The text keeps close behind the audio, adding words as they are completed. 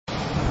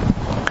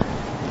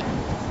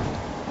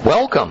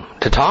Welcome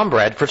to Tom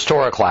Bradford's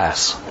Torah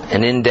class,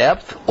 an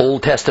in-depth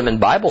Old Testament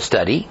Bible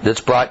study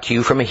that's brought to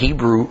you from a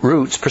Hebrew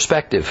roots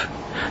perspective.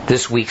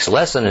 This week's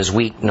lesson is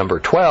week number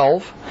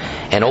 12,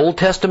 an Old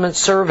Testament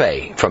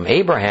survey from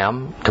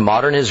Abraham to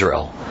modern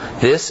Israel.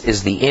 This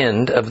is the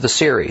end of the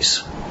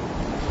series.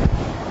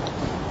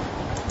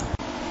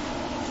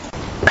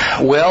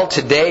 Well,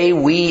 today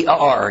we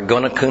are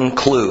going to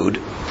conclude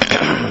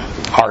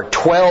our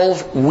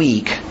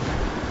 12-week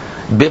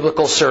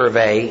biblical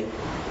survey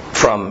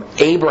from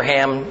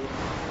Abraham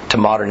to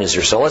modern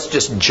Israel. So let's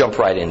just jump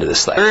right into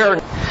this thing. We are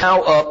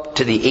now up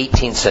to the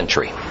 18th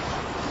century.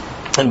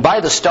 And by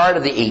the start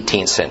of the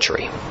 18th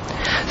century,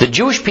 the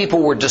Jewish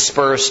people were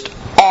dispersed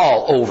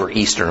all over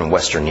Eastern and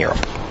Western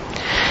Europe.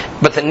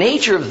 But the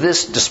nature of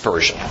this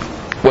dispersion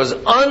was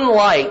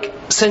unlike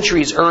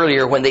centuries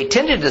earlier when they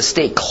tended to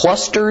stay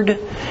clustered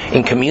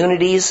in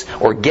communities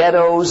or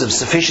ghettos of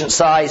sufficient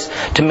size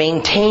to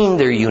maintain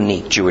their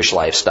unique Jewish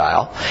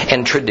lifestyle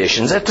and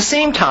traditions, at the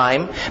same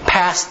time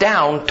pass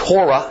down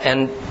Torah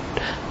and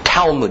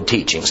Talmud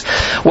teachings.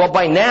 Well,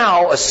 by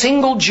now, a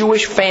single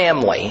Jewish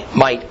family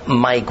might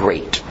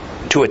migrate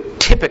to a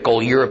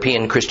typical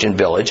European Christian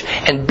village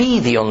and be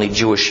the only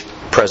Jewish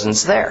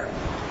presence there.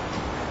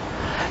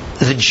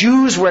 The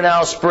Jews were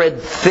now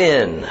spread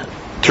thin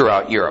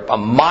throughout Europe, a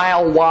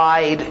mile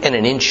wide and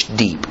an inch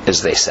deep,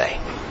 as they say.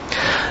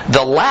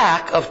 The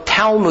lack of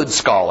Talmud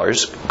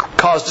scholars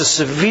caused a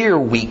severe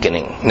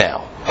weakening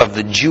now of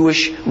the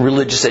Jewish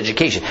religious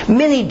education.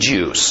 Many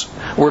Jews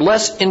were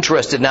less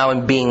interested now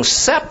in being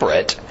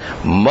separate,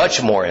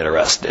 much more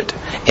interested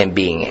in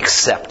being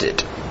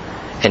accepted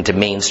into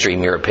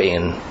mainstream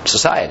European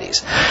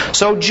societies.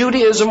 So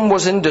Judaism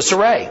was in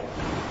disarray.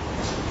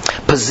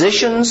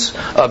 Positions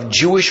of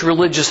Jewish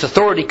religious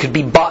authority could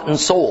be bought and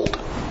sold.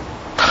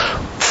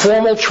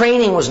 Formal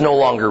training was no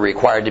longer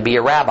required to be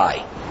a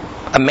rabbi.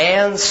 A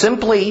man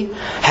simply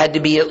had to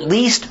be at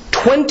least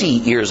 20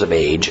 years of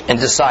age and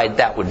decide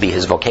that would be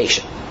his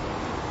vocation.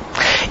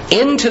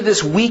 Into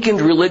this weakened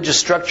religious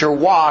structure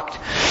walked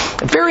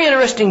a very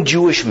interesting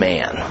Jewish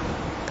man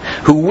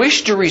who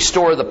wished to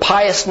restore the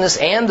piousness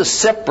and the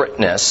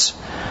separateness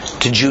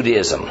to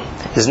Judaism.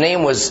 His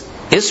name was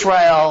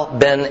Israel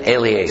ben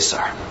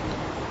Eliezer.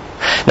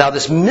 Now,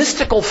 this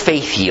mystical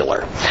faith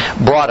healer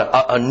brought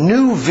a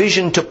new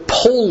vision to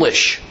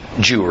Polish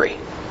Jewry.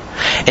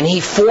 And he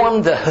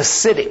formed the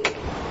Hasidic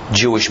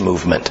Jewish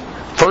movement,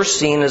 first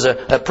seen as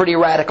a pretty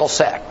radical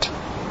sect.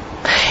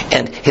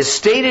 And his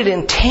stated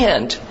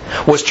intent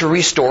was to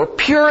restore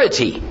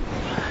purity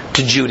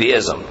to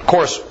Judaism. Of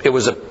course, it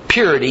was a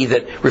purity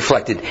that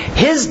reflected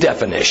his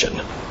definition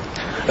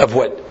of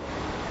what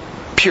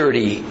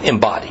purity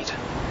embodied.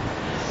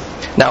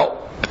 Now,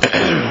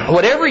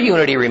 whatever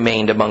unity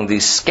remained among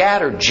these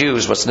scattered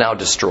Jews was now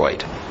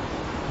destroyed,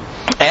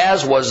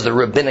 as was the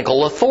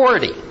rabbinical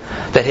authority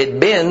that had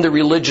been the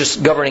religious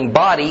governing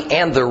body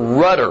and the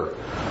rudder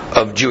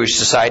of Jewish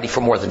society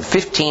for more than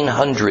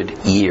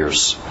 1,500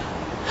 years.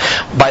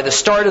 By the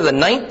start of the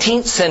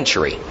 19th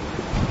century,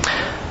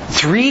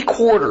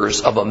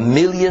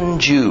 750,000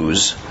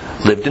 Jews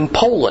lived in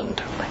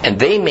Poland, and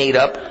they made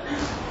up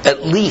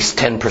at least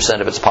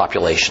 10% of its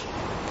population.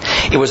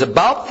 It was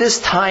about this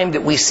time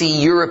that we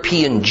see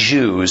European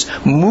Jews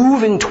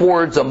moving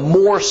towards a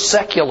more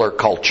secular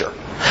culture.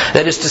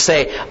 That is to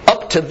say,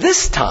 up to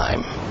this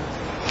time,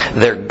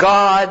 their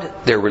God,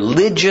 their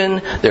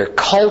religion, their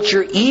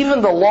culture,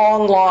 even the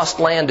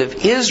long-lost land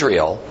of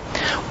Israel,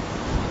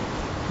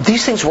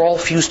 these things were all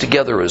fused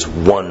together as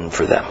one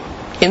for them,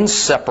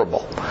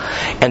 inseparable.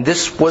 And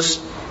this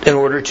was in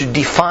order to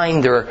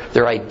define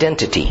their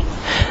identity.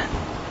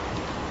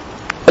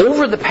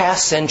 Over the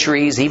past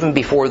centuries, even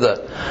before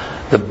the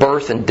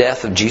birth and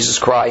death of Jesus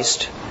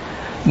Christ,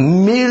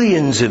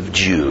 millions of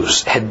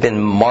Jews had been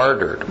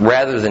martyred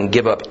rather than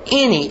give up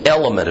any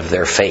element of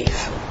their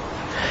faith.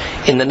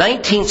 In the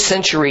 19th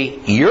century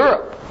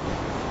Europe,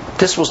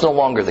 this was no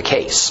longer the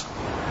case,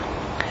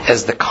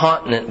 as the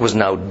continent was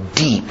now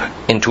deep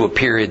into a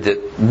period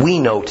that we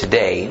know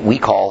today we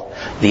call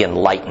the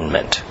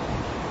Enlightenment.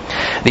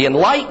 The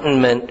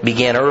Enlightenment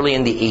began early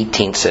in the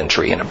 18th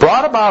century, and it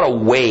brought about a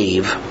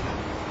wave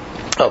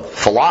of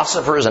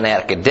philosophers and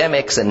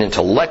academics and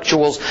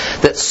intellectuals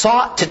that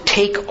sought to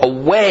take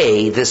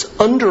away this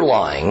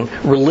underlying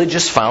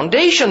religious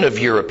foundation of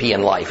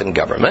European life and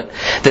government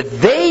that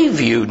they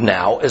viewed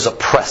now as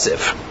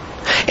oppressive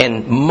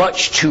and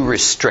much too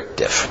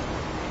restrictive.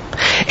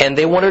 And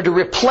they wanted to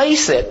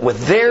replace it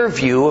with their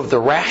view of the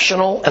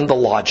rational and the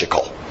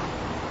logical.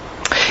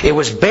 It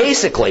was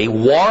basically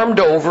warmed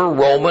over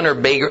Roman or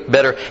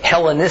better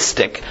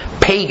Hellenistic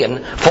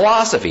pagan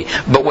philosophy,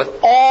 but with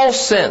all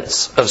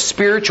sense of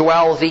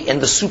spirituality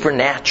and the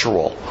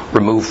supernatural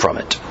removed from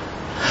it.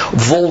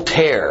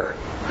 Voltaire,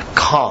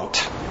 Kant,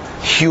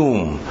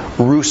 Hume,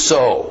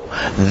 Rousseau,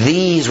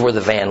 these were the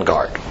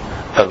vanguard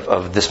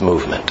of this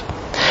movement.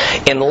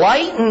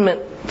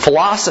 Enlightenment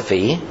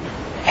philosophy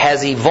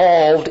has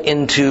evolved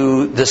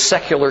into the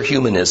secular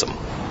humanism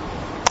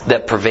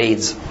that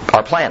pervades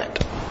our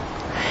planet.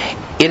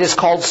 It is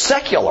called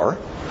secular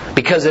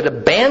because it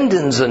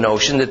abandons the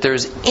notion that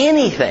there's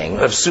anything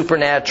of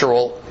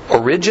supernatural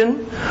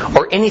origin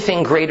or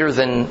anything greater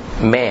than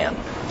man.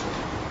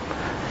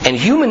 And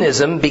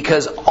humanism,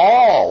 because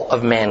all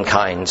of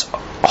mankind's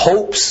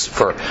hopes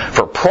for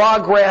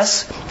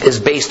progress is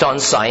based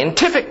on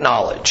scientific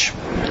knowledge,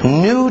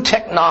 new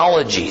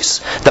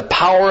technologies, the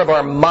power of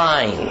our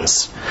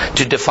minds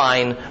to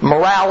define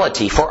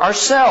morality for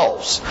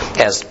ourselves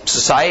as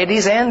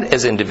societies and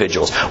as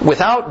individuals.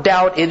 Without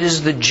doubt, it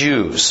is the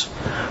Jews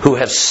who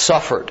have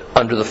suffered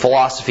under the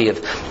philosophy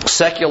of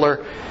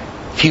secular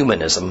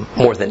humanism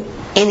more than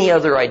any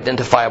other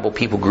identifiable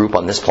people group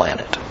on this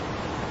planet.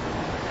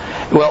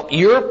 Well,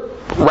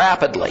 Europe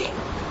rapidly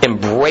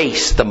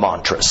embraced the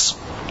mantras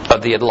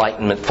of the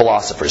Enlightenment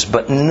philosophers,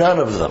 but none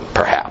of them,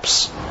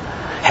 perhaps,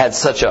 had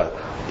such a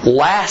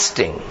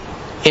lasting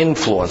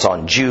influence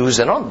on Jews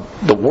and on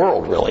the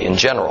world, really, in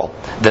general,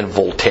 than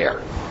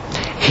Voltaire.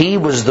 He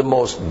was the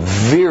most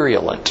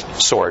virulent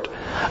sort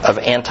of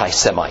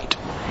anti-Semite.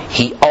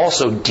 He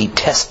also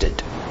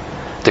detested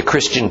the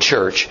Christian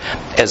church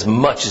as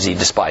much as he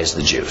despised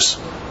the Jews.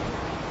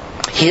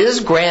 His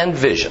grand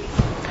vision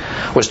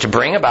was to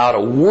bring about a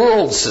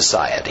world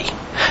society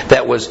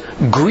that was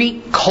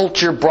Greek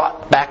culture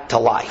brought back to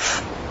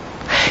life.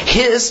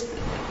 His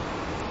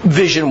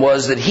vision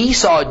was that he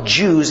saw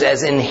Jews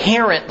as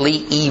inherently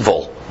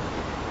evil,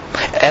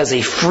 as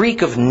a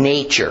freak of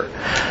nature.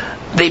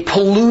 They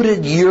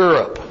polluted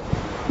Europe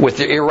with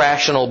their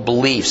irrational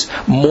beliefs,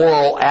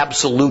 moral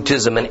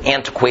absolutism, and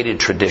antiquated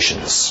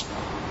traditions.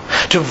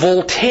 To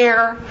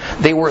Voltaire,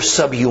 they were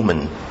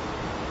subhuman,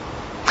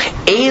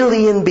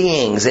 alien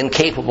beings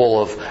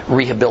incapable of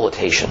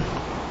rehabilitation.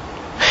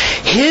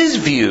 His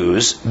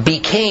views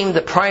became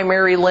the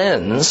primary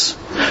lens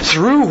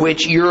through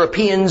which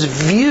Europeans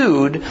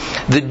viewed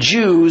the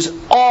Jews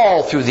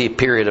all through the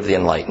period of the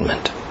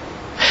Enlightenment.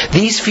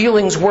 These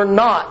feelings were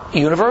not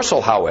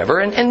universal, however,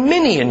 and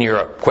many in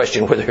Europe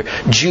questioned whether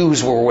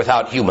Jews were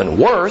without human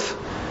worth.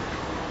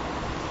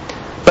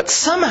 But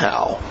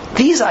somehow,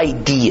 these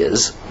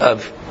ideas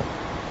of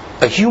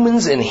a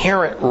human's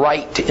inherent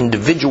right to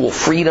individual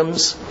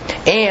freedoms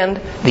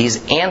and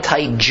these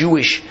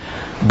anti-Jewish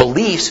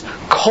beliefs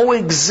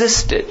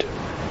coexisted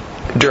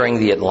during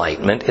the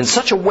Enlightenment in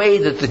such a way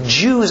that the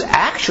Jews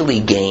actually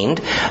gained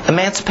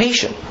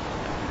emancipation.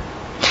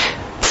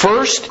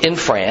 First in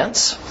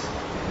France,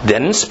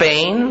 then in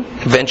Spain,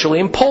 eventually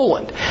in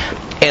Poland.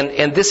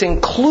 And this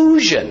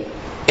inclusion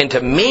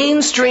into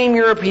mainstream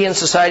European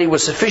society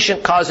was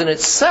sufficient cause in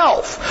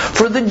itself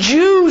for the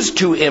Jews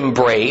to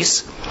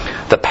embrace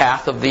the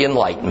path of the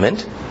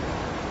Enlightenment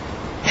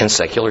and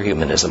secular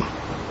humanism.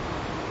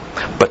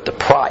 But the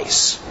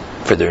price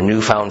for their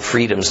newfound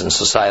freedoms and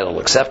societal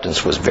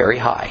acceptance was very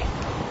high.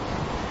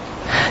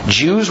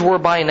 Jews were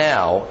by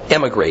now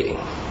emigrating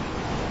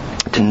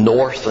to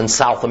North and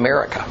South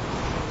America,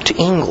 to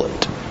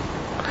England.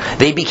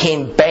 They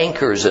became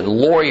bankers and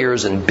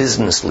lawyers and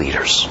business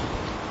leaders.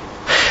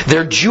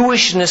 Their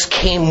Jewishness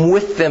came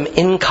with them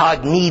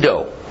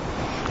incognito,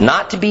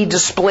 not to be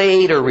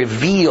displayed or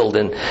revealed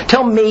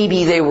until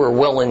maybe they were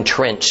well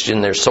entrenched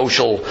in their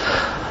social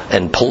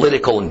and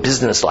political and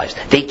business lives.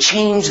 They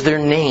changed their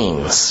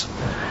names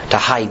to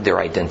hide their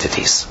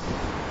identities.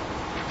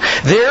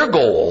 Their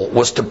goal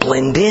was to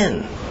blend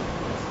in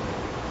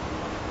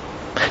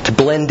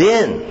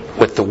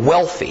with the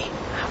wealthy,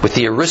 with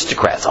the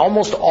aristocrats,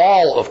 almost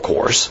all, of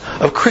course,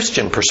 of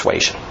Christian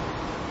persuasion.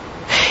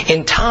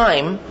 In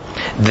time,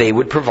 they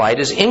would provide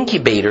as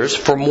incubators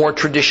for more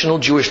traditional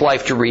Jewish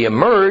life to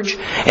reemerge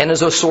and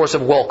as a source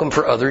of welcome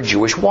for other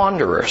Jewish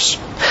wanderers.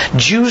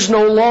 Jews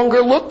no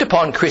longer looked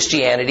upon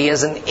Christianity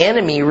as an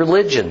enemy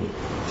religion,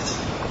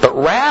 but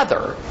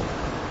rather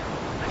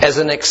as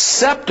an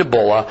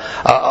acceptable,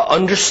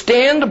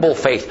 understandable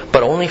faith,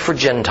 but only for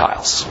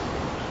Gentiles.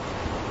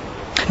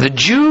 The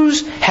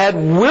Jews had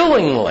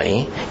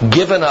willingly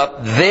given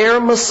up their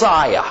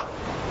Messiah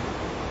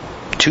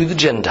to the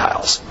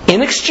Gentiles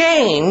in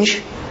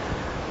exchange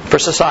for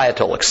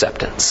societal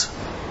acceptance,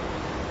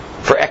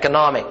 for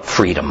economic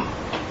freedom.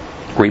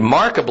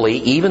 Remarkably,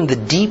 even the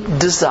deep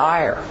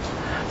desire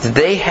that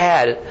they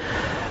had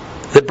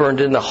that burned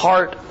in the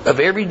heart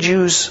of every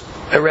Jew's,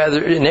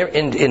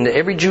 in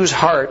every Jew's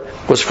heart,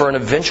 was for an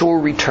eventual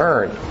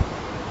return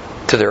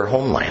to their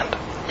homeland.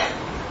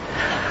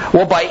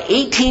 Well, by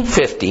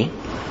 1850,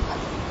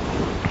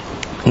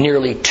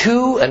 nearly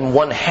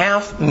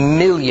 2.5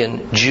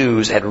 million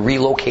Jews had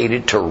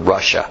relocated to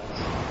Russia.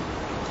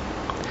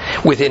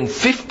 Within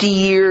 50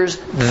 years,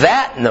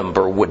 that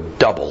number would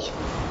double.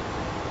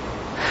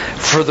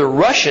 For the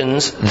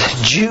Russians, the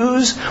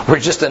Jews were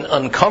just an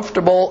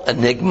uncomfortable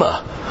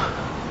enigma.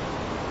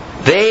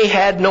 They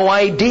had no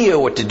idea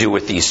what to do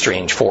with these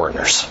strange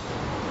foreigners.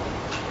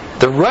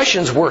 The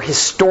Russians were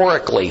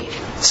historically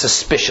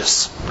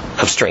suspicious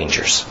of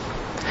strangers.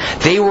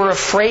 They were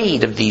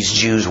afraid of these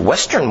Jews'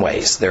 Western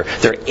ways, their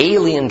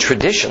alien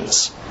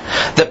traditions.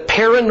 The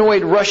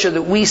paranoid Russia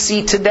that we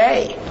see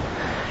today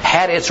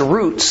had its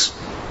roots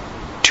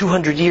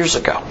 200 years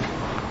ago.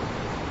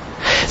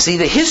 See,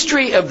 the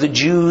history of the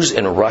Jews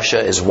in Russia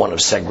is one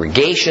of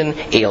segregation,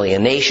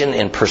 alienation,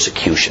 and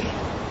persecution.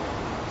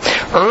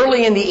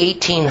 Early in the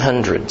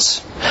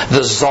 1800s,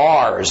 the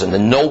czars and the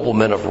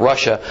noblemen of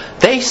Russia,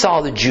 they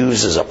saw the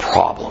Jews as a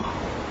problem.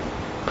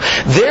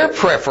 Their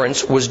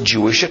preference was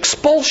Jewish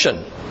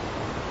expulsion,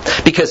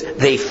 because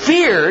they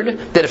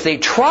feared that if they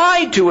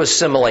tried to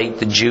assimilate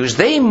the Jews,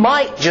 they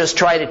might just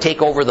try to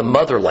take over the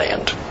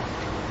motherland.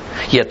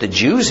 Yet the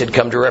Jews had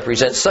come to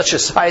represent such a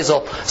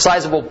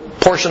sizable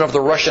portion of the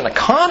Russian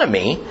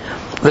economy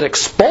that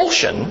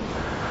expulsion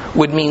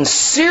would mean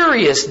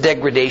serious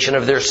degradation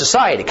of their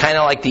society, kind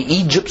of like the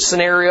Egypt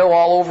scenario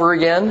all over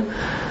again.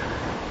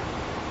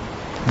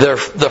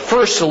 The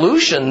first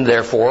solution,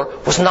 therefore,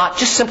 was not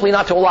just simply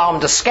not to allow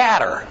them to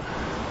scatter.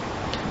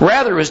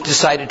 Rather, it was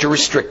decided to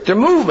restrict their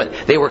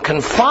movement. They were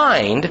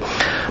confined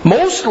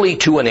mostly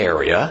to an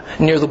area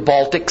near the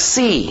Baltic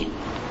Sea.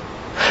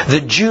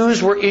 The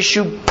Jews were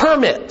issued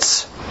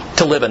permits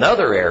to live in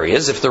other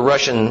areas if the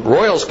Russian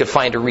royals could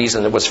find a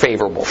reason that was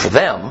favorable for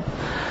them.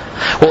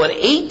 Well, in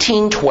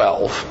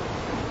 1812,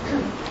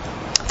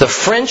 the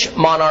French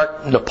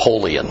monarch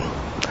Napoleon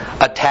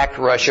attacked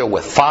Russia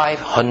with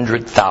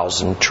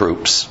 500,000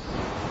 troops.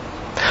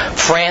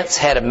 France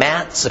had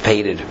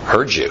emancipated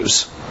her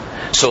Jews.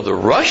 So the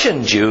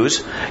Russian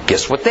Jews,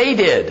 guess what they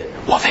did?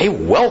 Well, they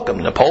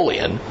welcomed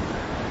Napoleon,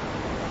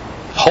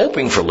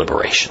 hoping for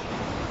liberation.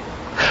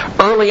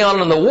 Early on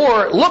in the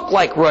war, it looked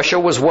like Russia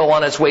was well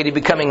on its way to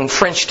becoming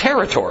French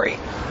territory.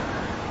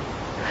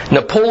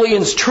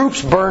 Napoleon's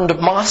troops burned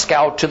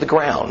Moscow to the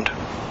ground.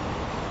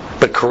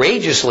 But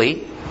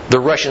courageously,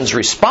 the Russians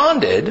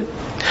responded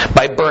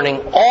by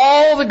burning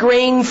all the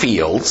grain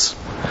fields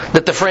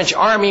that the French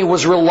army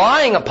was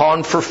relying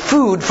upon for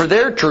food for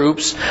their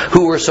troops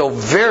who were so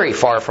very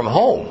far from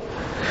home.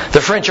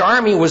 The French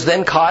army was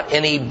then caught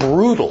in a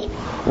brutal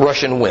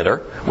Russian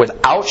winter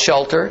without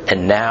shelter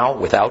and now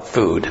without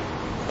food,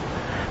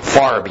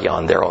 far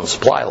beyond their own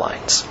supply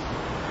lines.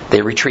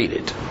 They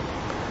retreated.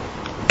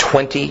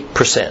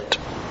 20%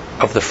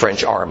 of the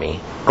French army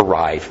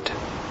arrived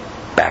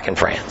back in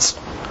France.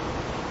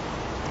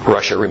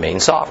 Russia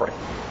remained sovereign.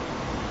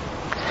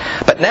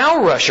 But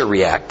now Russia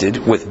reacted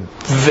with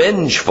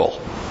vengeful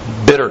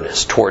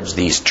bitterness towards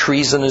these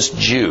treasonous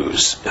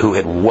Jews who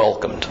had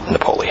welcomed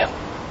Napoleon.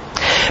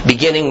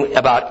 Beginning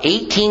about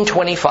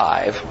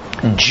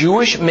 1825,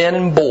 Jewish men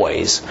and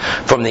boys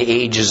from the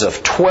ages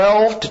of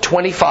 12 to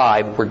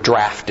 25 were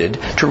drafted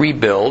to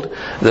rebuild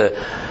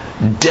the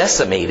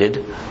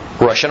decimated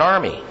Russian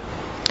army.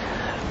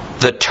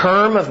 The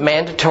term of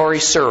mandatory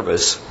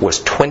service was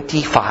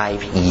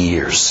 25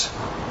 years.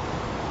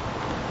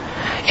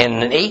 And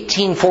in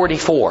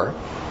 1844,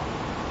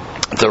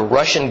 the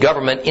Russian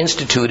government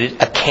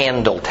instituted a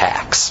candle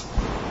tax.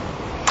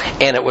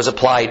 And it was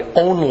applied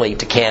only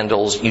to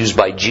candles used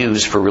by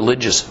Jews for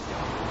religious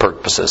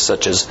purposes,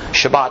 such as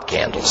Shabbat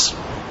candles.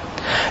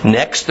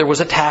 Next, there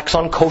was a tax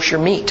on kosher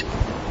meat.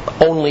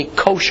 Only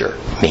kosher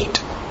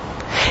meat.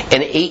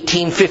 In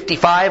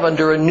 1855,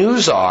 under a new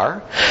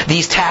czar,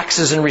 these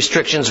taxes and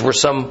restrictions were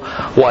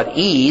somewhat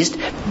eased.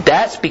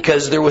 That's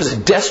because there was a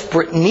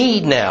desperate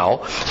need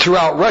now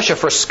throughout Russia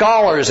for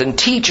scholars and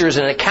teachers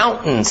and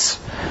accountants.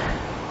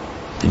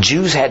 The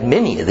Jews had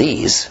many of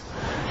these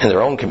in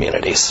their own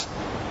communities.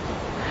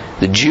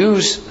 The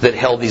Jews that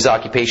held these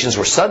occupations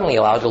were suddenly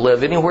allowed to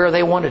live anywhere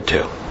they wanted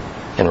to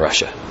in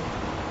Russia.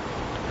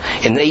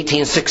 In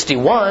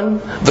 1861,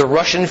 the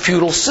Russian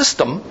feudal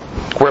system,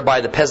 whereby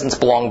the peasants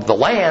belonged to the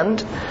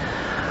land,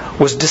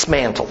 was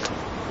dismantled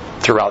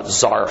throughout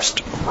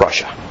Tsarist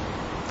Russia.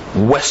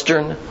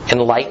 Western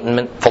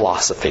Enlightenment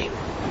philosophy,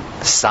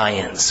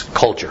 science,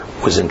 culture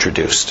was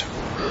introduced.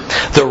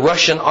 The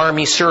Russian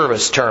army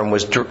service term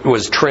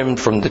was trimmed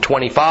from the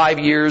 25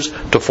 years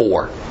to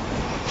 4.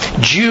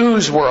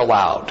 Jews were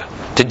allowed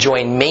to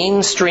join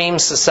mainstream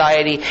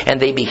society, and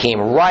they became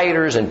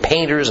writers and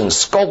painters and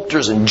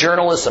sculptors and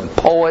journalists and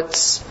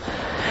poets.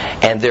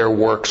 And their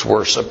works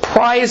were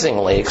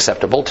surprisingly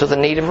acceptable to the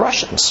native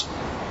Russians.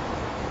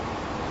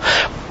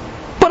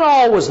 But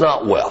all was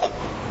not well.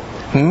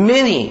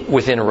 Many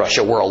within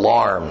Russia were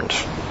alarmed,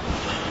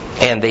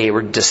 and they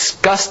were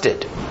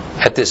disgusted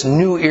at this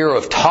new era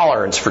of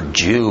tolerance for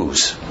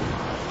Jews.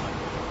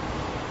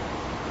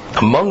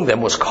 Among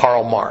them was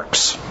Karl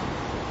Marx.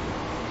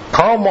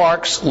 Karl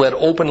Marx led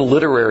open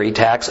literary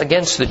attacks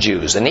against the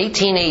Jews. In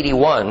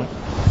 1881,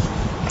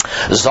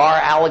 Tsar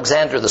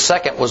Alexander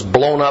II was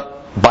blown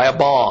up by a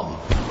bomb.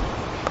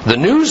 The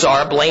new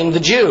Tsar blamed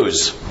the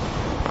Jews,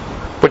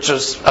 which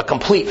was a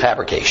complete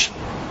fabrication.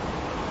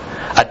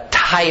 A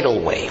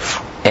tidal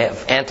wave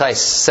of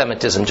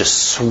anti-Semitism just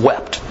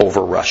swept over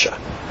Russia.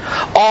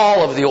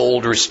 All of the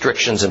old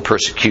restrictions and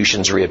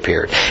persecutions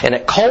reappeared. And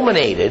it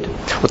culminated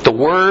with the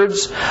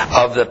words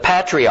of the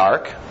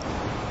Patriarch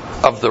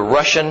of the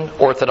Russian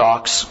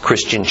Orthodox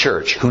Christian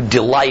Church, who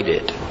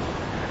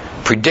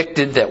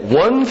predicted that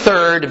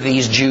 1/3 of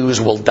these Jews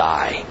will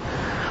die.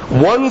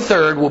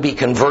 1/3 will be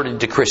converted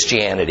to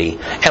Christianity,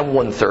 and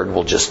 1/3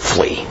 will just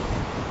flee.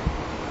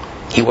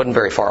 He wasn't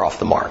very far off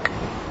the mark.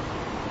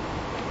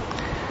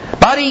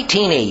 About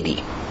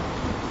 1880,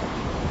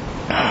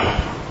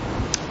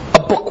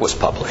 a book was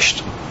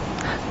published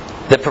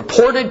that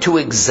purported to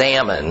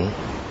examine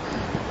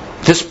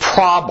this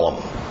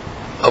problem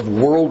of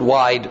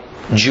worldwide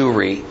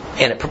Jewry,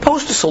 and it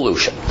proposed a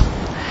solution.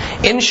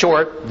 In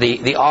short,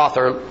 the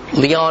author,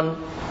 Leon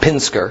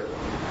Pinsker,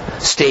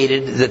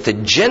 stated that the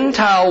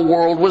Gentile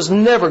world was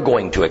never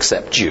going to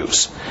accept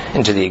Jews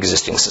into the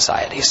existing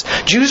societies.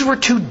 Jews were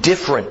too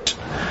different.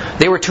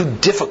 They were too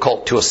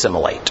difficult to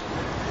assimilate.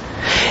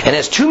 And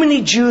as too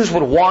many Jews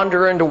would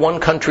wander into one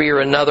country or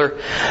another,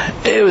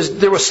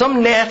 there was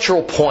some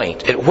natural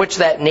point at which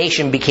that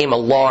nation became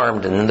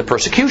alarmed, and then the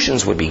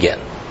persecutions would begin.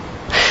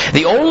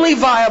 The only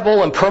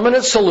viable and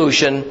permanent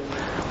solution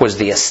was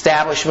the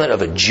establishment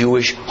of a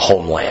Jewish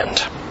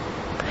homeland.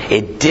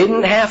 It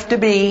didn't have to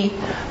be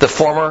the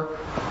former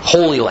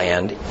Holy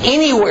Land.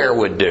 Anywhere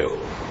would do.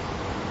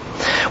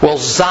 Well,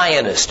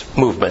 Zionist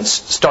movements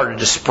started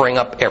to spring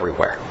up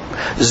everywhere.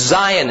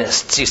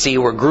 Zionists, you see,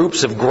 were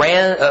groups of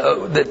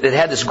that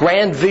had this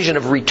grand vision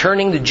of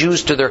returning the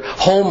Jews to their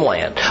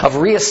homeland, of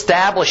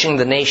reestablishing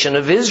the nation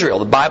of Israel.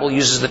 The Bible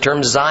uses the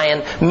term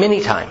Zion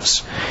many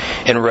times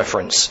in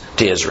reference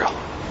to Israel.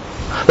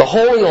 The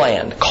Holy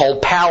Land,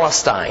 called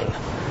Palestine,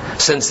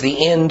 since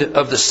the end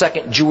of the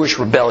Second Jewish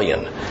Rebellion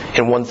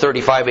in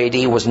 135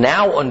 AD, was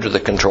now under the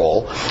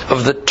control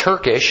of the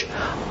Turkish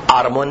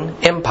Ottoman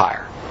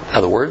Empire. In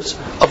other words,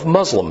 of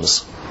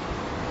Muslims.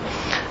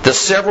 The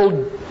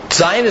several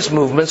Zionist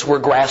movements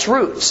were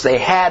grassroots. They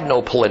had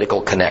no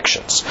political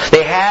connections.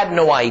 They had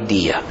no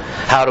idea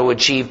how to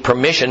achieve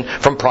permission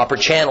from proper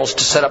channels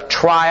to set up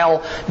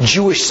trial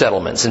Jewish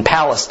settlements in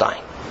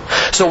Palestine.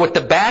 So with the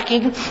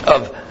backing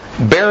of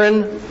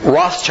Baron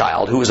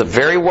Rothschild, who was a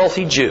very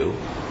wealthy Jew,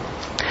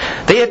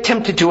 they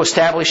attempted to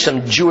establish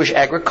some Jewish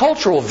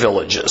agricultural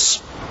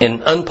villages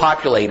in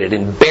unpopulated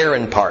and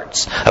barren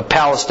parts of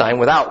Palestine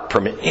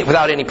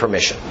without any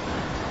permission.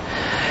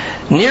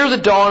 Near the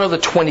dawn of the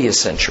 20th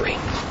century,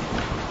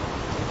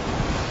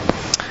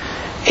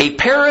 a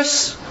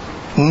Paris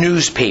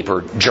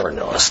newspaper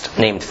journalist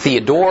named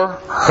Theodor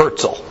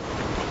Herzl,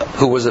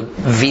 who was a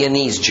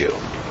Viennese Jew,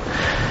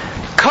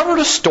 covered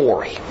a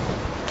story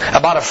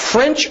about a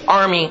French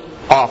army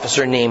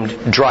officer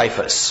named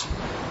Dreyfus,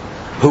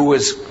 who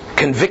was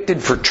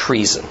convicted for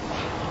treason.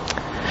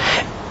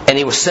 And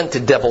he was sent to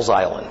Devil's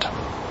Island.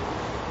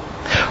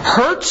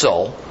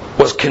 Herzl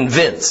was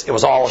convinced it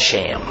was all a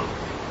sham.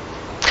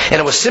 And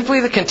it was simply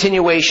the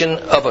continuation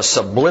of a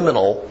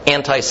subliminal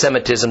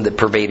anti-Semitism that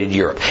pervaded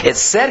Europe. It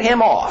set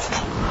him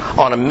off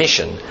on a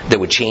mission that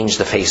would change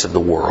the face of the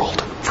world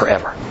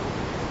forever.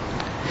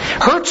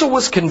 Herzl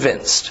was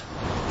convinced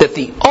that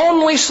the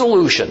only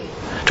solution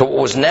to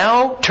what was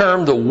now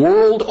termed the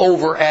world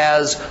over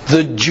as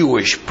the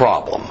Jewish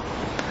problem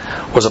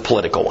was a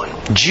political one.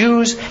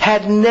 Jews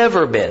had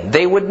never been,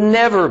 they would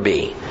never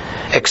be,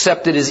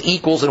 accepted as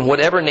equals in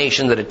whatever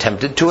nation that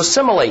attempted to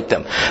assimilate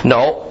them.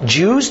 No,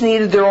 Jews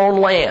needed their own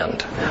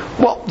land.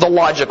 Well, the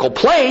logical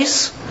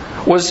place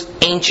was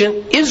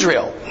ancient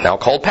Israel, now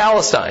called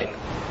Palestine,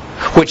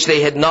 which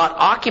they had not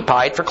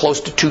occupied for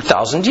close to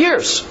 2,000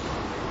 years.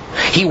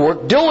 He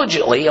worked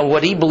diligently on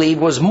what he believed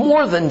was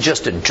more than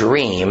just a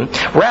dream.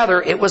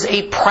 Rather, it was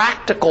a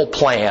practical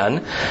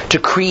plan to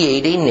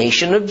create a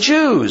nation of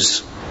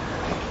Jews.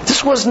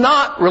 This was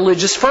not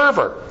religious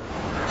fervor.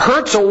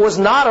 Herzl was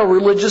not a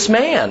religious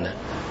man.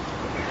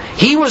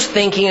 He wasn't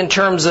thinking in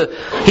terms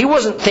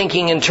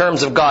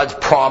of God's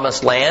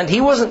promised land. He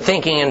wasn't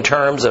thinking in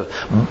terms of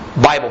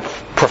Bible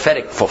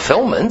prophetic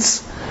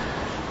fulfillments.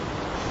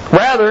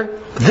 Rather,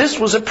 this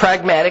was a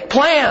pragmatic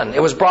plan.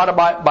 It was brought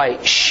about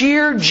by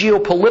sheer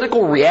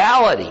geopolitical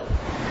reality.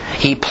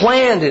 He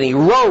planned and he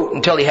wrote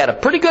until he had a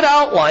pretty good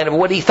outline of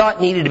what he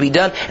thought needed to be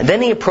done, and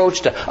then he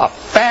approached a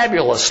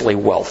fabulously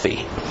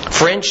wealthy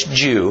French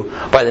Jew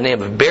by the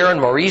name of Baron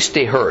Maurice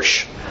de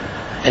Hirsch,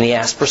 and he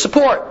asked for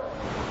support.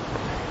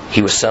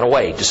 He was sent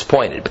away,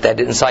 disappointed, but that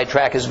didn't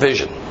sidetrack his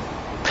vision.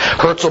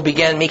 Herzl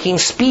began making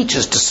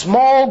speeches to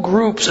small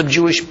groups of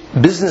Jewish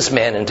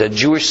businessmen and to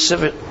Jewish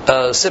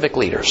civic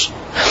leaders.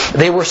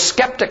 They were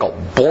skeptical,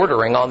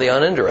 bordering on the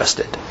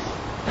uninterested.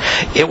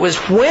 It was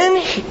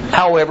when,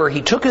 however,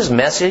 he took his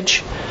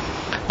message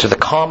to the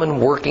common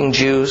working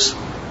Jews,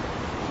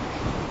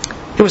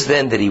 it was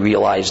then that he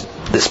realized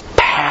this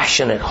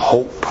passionate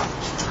hope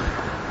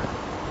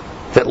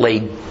that lay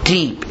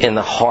deep in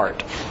the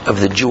heart of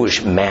the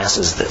Jewish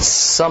masses that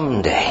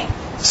someday,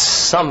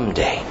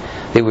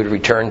 they would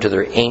return to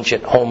their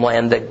ancient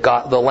homeland,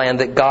 the land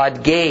that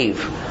God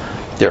gave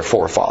their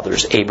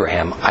forefathers,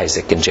 Abraham,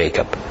 Isaac, and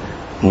Jacob,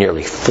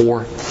 nearly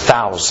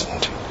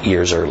 4,000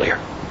 years earlier.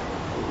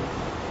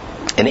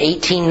 In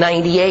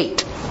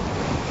 1898,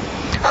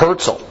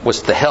 Herzl,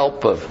 with the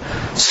help of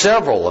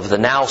several of the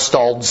now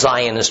stalled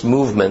Zionist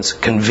movements,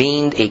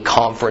 convened a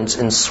conference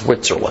in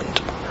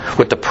Switzerland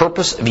with the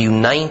purpose of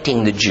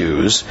uniting the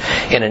Jews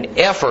in an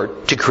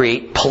effort to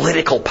create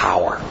political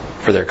power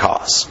for their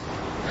cause.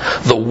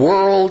 The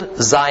World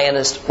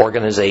Zionist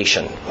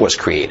Organization was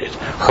created.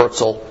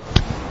 Herzl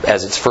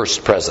as its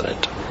first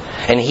president,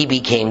 and he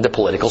became the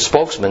political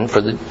spokesman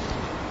for the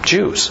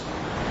Jews.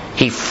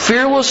 He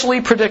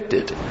fearlessly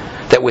predicted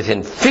that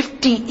within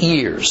 50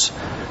 years,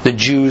 the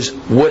Jews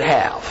would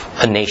have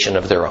a nation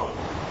of their own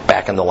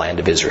back in the land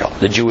of Israel.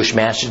 The Jewish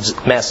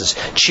masses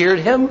cheered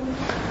him.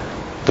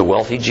 The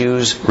wealthy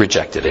Jews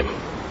rejected him.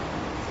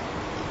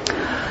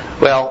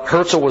 Well,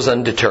 Herzl was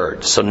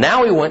undeterred. So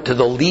now he went to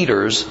the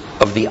leaders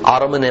of the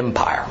Ottoman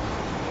Empire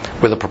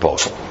with a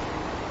proposal.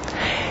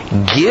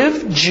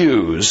 Give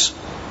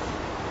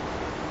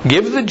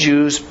the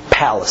Jews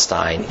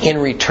Palestine in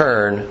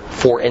return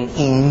for an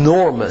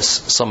enormous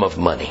sum of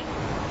money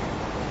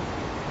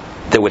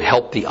that would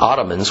help the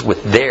Ottomans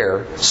with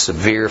their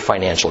severe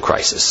financial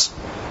crisis.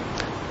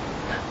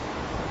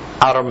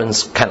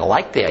 Ottomans kind of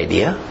liked the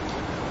idea,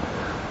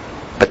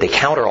 but they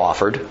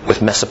counter-offered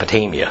with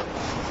Mesopotamia.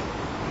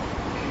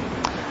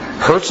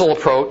 Herzl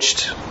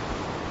approached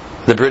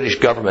the British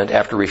government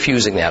after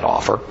refusing that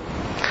offer,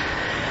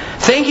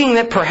 thinking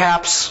that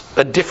perhaps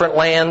a different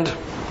land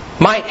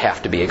might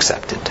have to be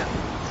accepted.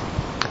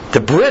 The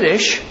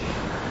British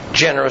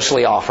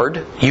generously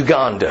offered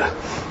Uganda.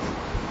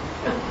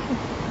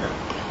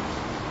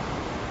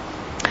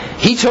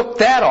 He took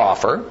that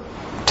offer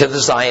to the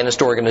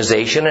Zionist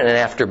organization, and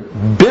after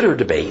bitter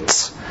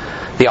debates,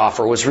 the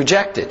offer was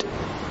rejected.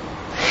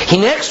 He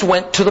next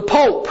went to the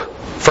Pope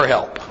for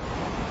help.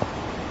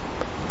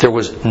 There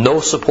was no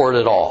support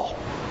at all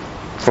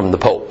from the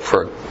Pope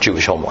for a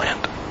Jewish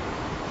homeland.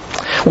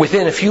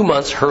 Within a few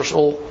months,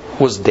 Herzl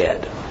was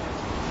dead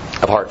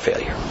of heart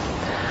failure.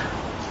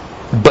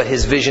 But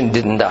his vision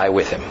didn't die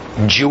with him.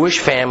 Jewish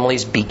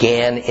families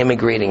began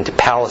immigrating to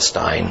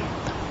Palestine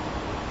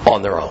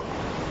on their own,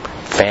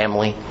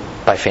 family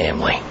by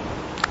family,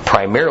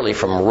 primarily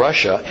from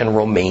Russia and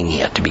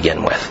Romania to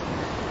begin with.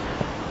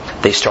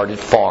 They started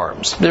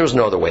farms. There was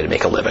no other way to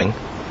make a living,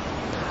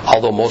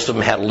 although most of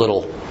them had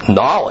little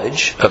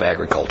knowledge of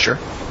agriculture.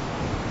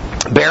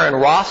 Baron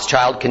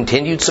Rothschild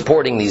continued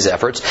supporting these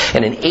efforts,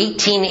 and in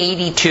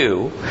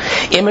 1882,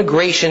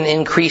 immigration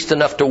increased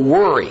enough to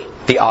worry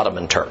the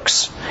Ottoman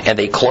Turks, and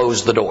they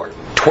closed the door.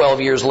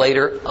 12 years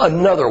later,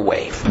 another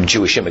wave of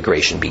Jewish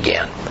immigration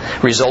began,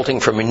 resulting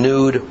from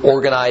renewed,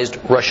 organized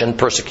Russian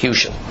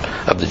persecution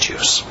of the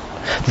Jews.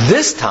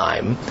 This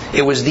time,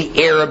 it was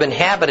the Arab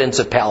inhabitants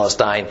of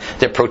Palestine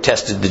that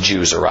protested the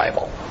Jews'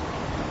 arrival.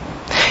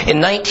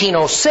 In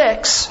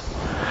 1906,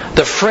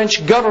 the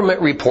French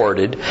government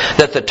reported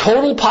that the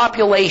total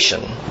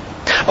population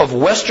of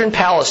Western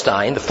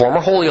Palestine, the former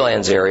Holy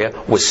Lands area,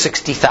 was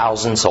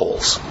 60,000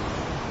 souls.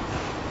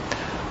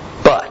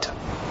 But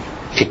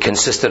it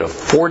consisted of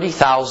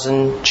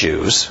 40,000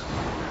 Jews,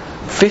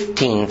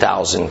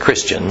 15,000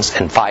 Christians,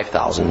 and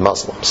 5,000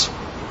 Muslims.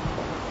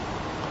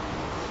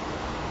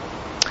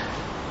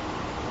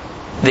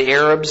 The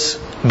Arabs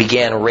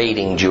began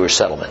raiding Jewish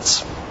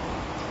settlements.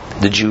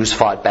 The Jews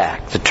fought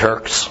back. The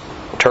Turks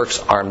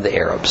armed the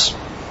Arabs.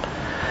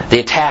 The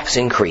attacks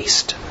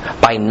increased.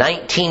 By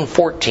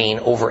 1914,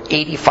 over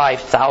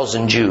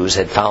 85,000 Jews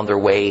had found their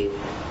way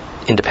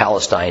into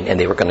Palestine, and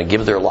they were going to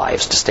give their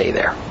lives to stay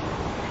there.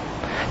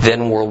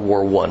 Then World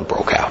War I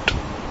broke out,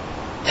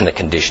 and the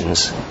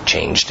conditions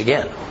changed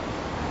again.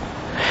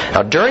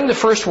 Now, during the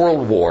First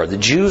World War, the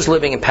Jews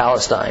living in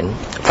Palestine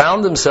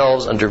found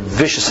themselves under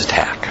vicious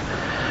attack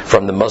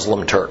from the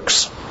Muslim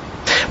Turks.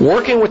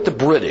 Working with the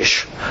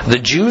British, the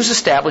Jews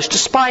established a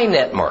spy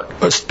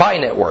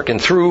network, and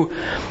through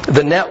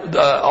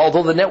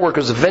although the network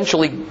was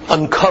eventually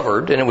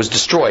uncovered and it was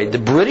destroyed, the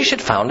British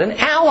had found an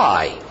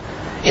ally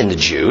in the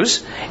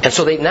Jews, and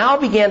so they now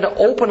began to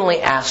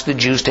openly ask the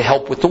Jews to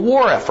help with the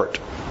war effort.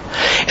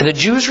 And the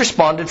Jews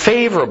responded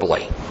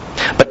favorably.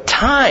 But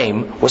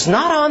time was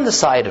not on the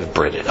side of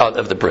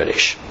the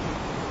British.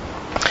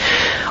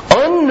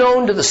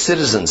 Unknown to the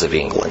citizens of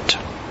England,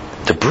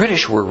 the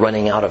British were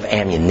running out of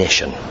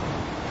ammunition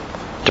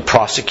to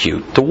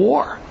prosecute the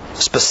war.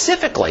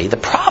 Specifically, the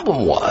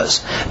problem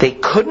was they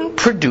couldn't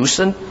produce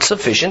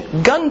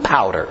sufficient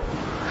gunpowder.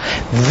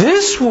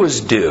 This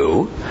was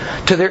due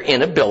to their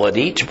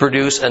inability to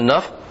produce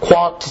enough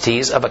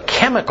quantities of a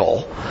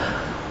chemical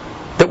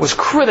that was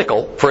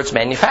critical for its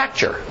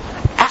manufacture,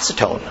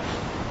 acetone.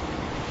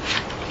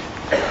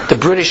 The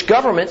British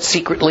government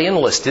secretly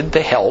enlisted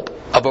the help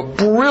of a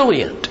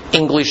brilliant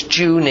English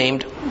Jew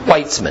named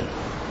Weitzman.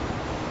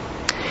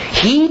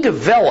 He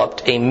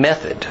developed a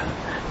method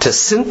to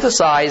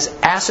synthesize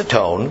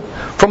acetone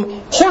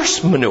from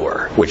horse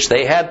manure, which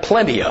they had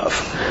plenty of.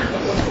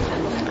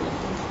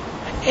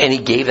 And he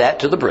gave that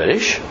to the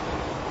British,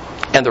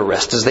 and the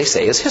rest, as they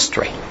say, is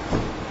history.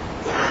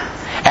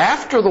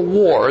 After the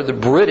war, the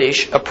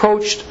British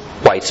approached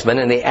Weitzman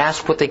and they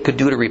asked what they could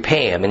do to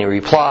repay him, and he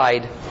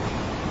replied,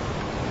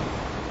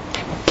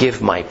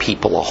 "Give my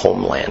people a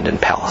homeland in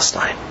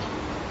Palestine."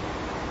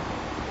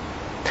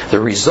 The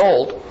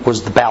result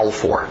was the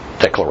Balfour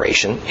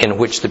Declaration, in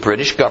which the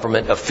British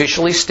government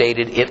officially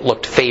stated it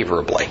looked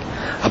favorably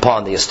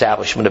upon the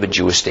establishment of a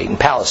Jewish state in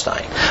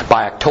Palestine.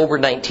 By October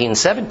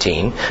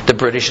 1917, the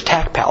British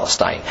attacked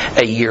Palestine.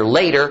 A year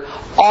later,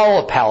 all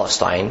of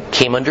Palestine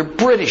came under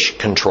British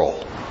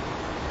control.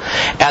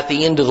 At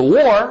the end of the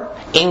war,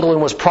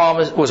 England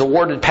was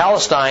awarded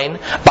Palestine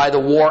by the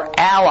war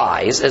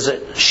allies as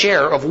a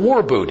share of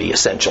war booty,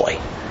 essentially.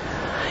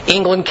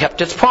 England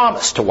kept its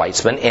promise to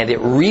Weizmann, and it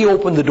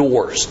reopened the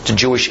doors to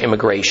Jewish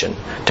immigration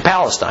to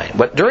Palestine.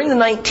 But during the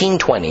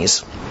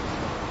 1920s,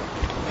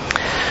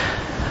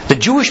 the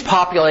Jewish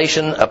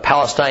population of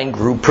Palestine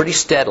grew pretty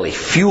steadily,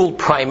 fueled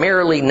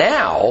primarily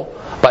now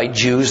by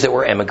Jews that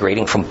were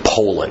emigrating from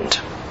Poland.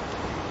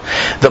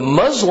 The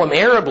Muslim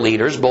Arab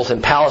leaders, both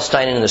in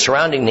Palestine and in the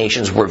surrounding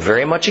nations, were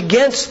very much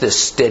against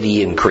this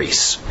steady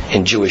increase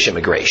in Jewish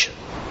immigration.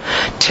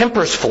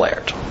 Tempers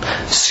flared.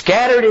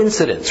 Scattered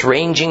incidents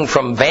ranging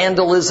from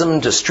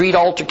vandalism to street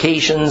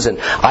altercations and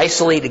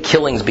isolated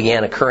killings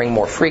began occurring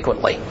more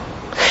frequently.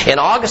 In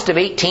August of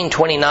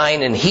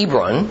 1829 in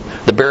Hebron,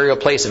 the burial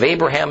place of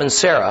Abraham and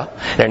Sarah,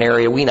 in an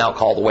area we now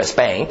call the West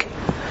Bank,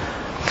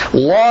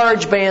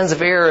 large bands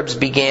of Arabs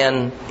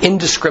began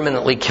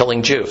indiscriminately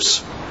killing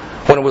Jews.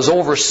 When it was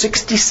over,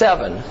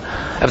 67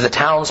 of the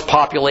town's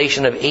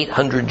population of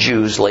 800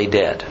 Jews lay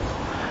dead.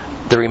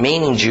 The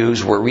remaining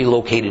Jews were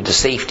relocated to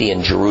safety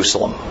in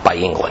Jerusalem by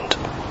England.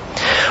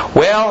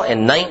 Well,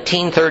 in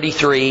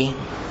 1933,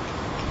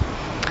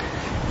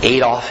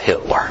 Adolf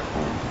Hitler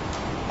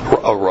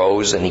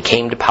arose and he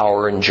came to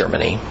power in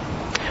Germany,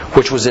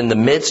 which was in the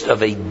midst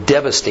of a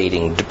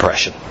devastating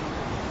depression.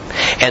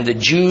 And the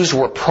Jews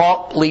were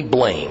promptly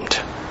blamed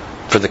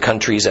for the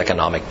country's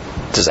economic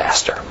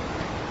disaster.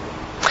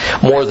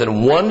 More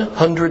than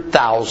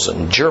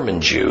 100,000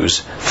 German Jews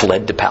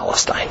fled to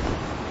Palestine,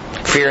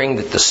 fearing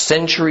that the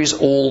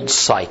centuries-old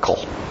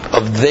cycle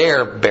of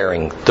their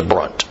bearing the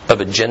brunt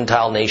of a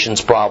Gentile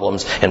nation's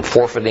problems and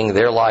forfeiting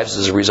their lives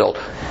as a result,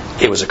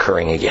 it was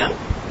occurring again.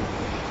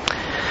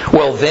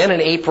 Well, then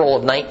in April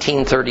of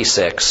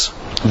 1936,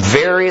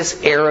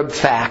 various Arab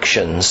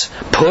factions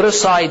put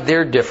aside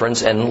their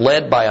difference and,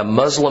 led by a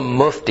Muslim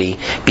mufti,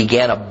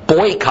 began a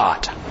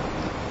boycott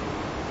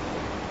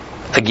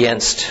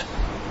against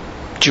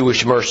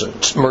Jewish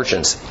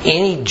merchants,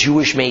 any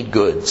Jewish-made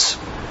goods.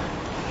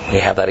 We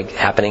have that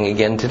happening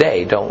again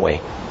today, don't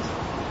we?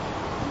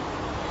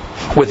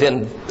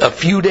 Within a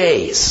few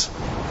days,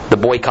 the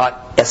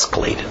boycott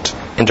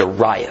escalated into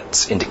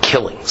riots, into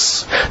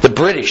killings. The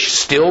British,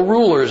 still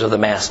rulers of the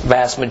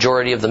vast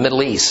majority of the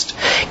Middle East,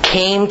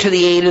 came to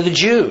the aid of the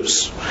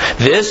Jews.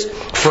 This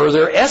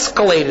further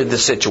escalated the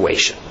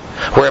situation,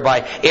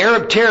 whereby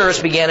Arab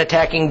terrorists began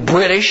attacking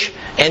British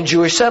and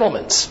Jewish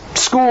settlements,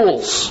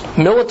 schools,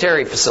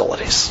 military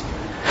facilities.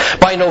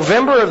 By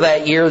November of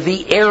that year,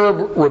 the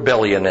Arab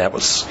Rebellion, it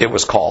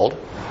was called,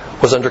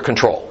 was under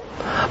control.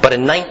 But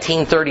in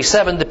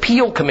 1937, the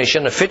Peel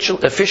Commission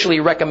officially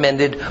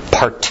recommended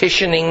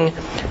partitioning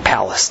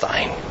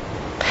Palestine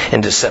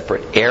into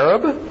separate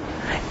Arab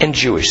and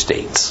Jewish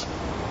states.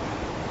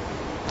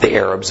 The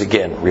Arabs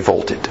again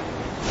revolted.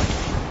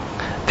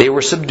 They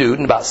were subdued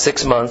in about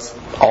 6 months.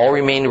 All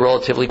remained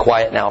relatively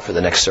quiet now for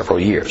the next several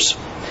years.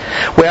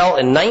 Well,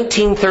 in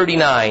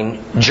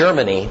 1939,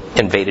 Germany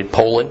invaded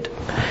Poland,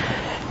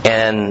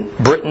 and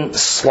Britain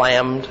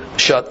slammed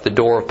shut the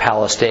door of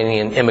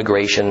Palestinian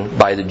immigration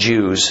by the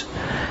Jews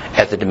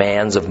at the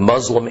demands of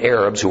Muslim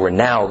Arabs, who were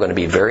now going to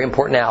be very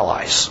important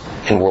allies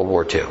in World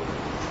War II.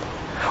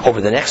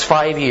 Over the next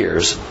 5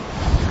 years,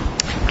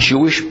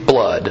 Jewish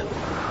blood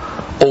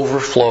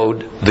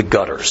overflowed the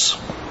gutters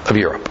of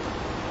Europe.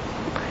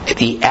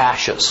 The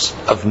ashes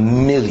of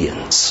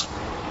millions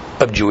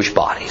of Jewish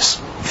bodies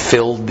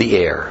filled the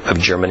air of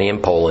Germany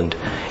and Poland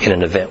in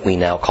an event we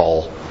now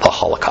call the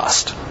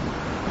Holocaust.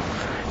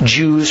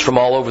 Jews from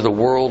all over the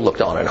world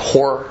looked on in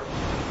horror.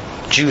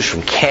 Jews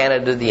from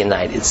Canada, the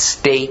United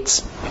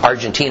States,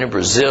 Argentina,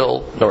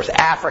 Brazil, North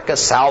Africa,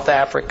 South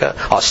Africa,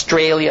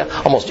 Australia,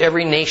 almost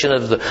every nation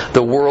of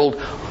the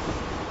world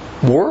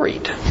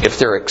worried if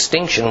their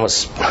extinction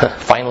was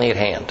finally at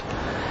hand.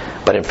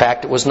 But in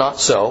fact, it was not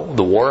so.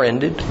 The war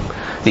ended.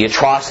 The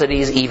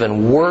atrocities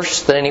even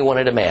worse than anyone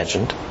had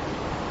imagined.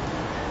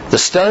 The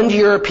stunned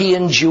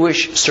European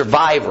Jewish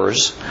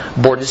survivors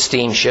boarded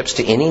steamships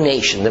to any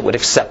nation that would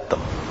accept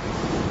them.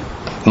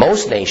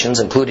 Most nations,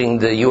 including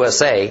the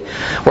USA,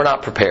 were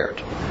not prepared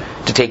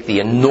to take the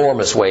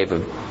enormous wave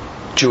of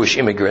Jewish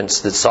immigrants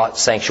that sought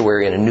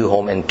sanctuary in a new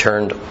home and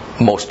turned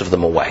most of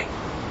them away.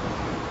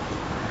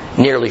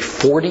 Nearly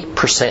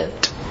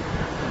 40%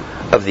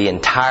 of the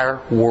entire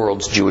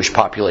world's Jewish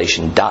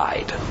population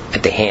died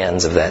at the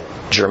hands of that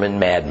German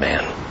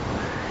madman,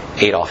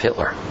 Adolf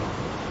Hitler.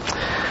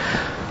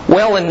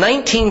 Well, in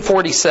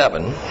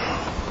 1947,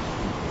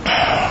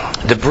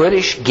 the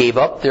British gave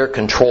up their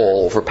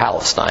control over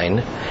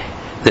Palestine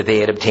that they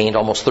had obtained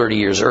almost 30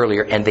 years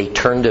earlier, and they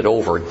turned it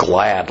over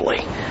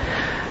gladly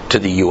to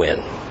the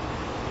UN.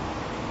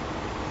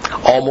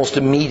 Almost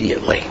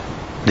immediately,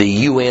 the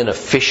UN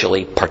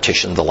officially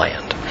partitioned the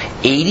land.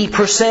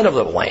 80% of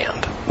the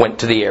land went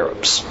to the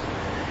Arabs,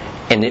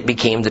 and it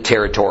became the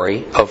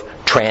territory of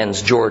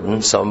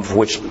Transjordan, some of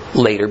which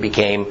later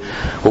became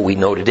what we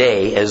know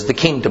today as the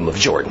Kingdom of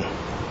Jordan.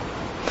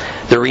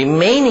 The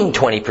remaining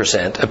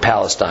 20% of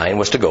Palestine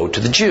was to go to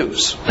the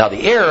Jews. Now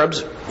the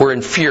Arabs were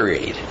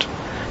infuriated.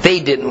 They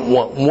didn't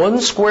want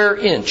 1 square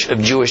inch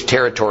of Jewish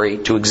territory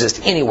to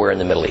exist anywhere in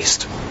the Middle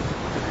East.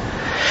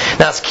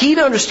 Now it's key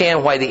to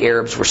understand why the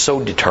Arabs were so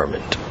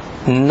determined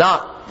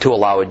not to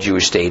allow a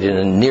Jewish state in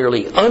a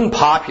nearly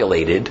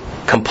unpopulated,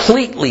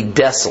 completely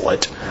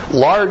desolate,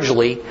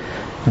 largely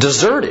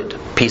deserted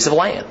piece of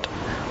land.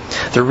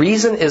 The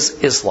reason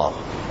is Islam,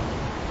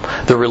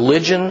 the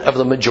religion of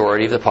the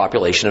majority of the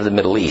population of the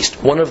Middle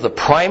East. One of the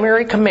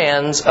primary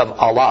commands of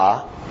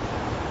Allah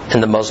in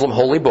the Muslim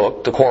holy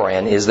book, the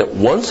Quran, is that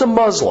once a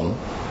Muslim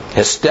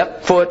has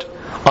stepped foot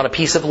on a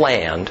piece of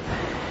land,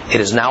 it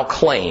is now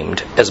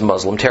claimed as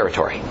Muslim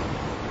territory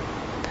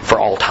for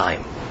all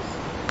time.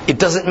 It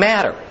doesn't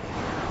matter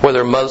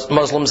whether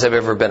Muslims have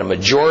ever been a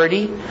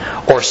majority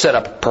or set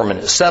up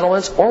permanent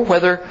settlements, or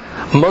whether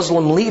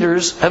Muslim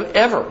leaders have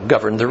ever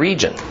governed the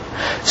region.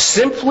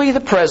 Simply the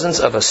presence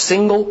of a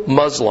single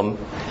Muslim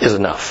is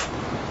enough.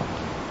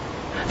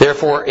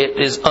 Therefore, it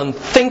is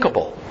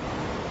unthinkable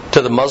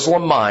to the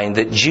Muslim mind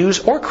that Jews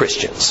or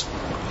Christians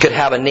could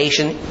have a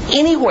nation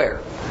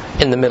anywhere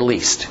in the Middle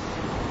East.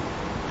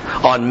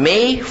 On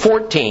May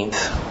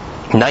 14th,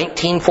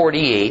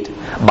 1948,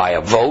 by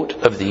a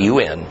vote of the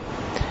UN,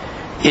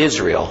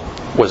 Israel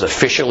was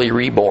officially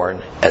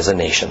reborn as a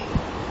nation.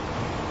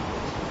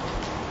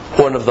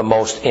 One of the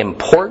most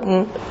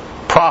important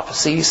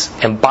prophecies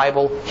in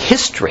Bible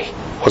history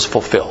was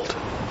fulfilled.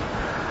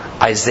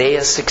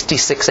 Isaiah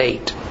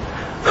 66:8.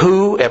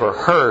 Who ever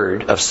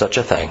heard of such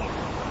a thing?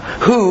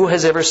 Who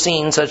has ever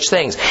seen such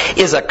things?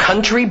 Is a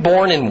country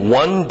born in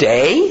one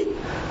day?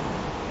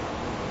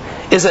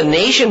 Is a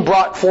nation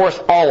brought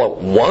forth all at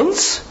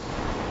once?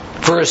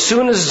 For as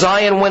soon as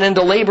Zion went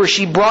into labor,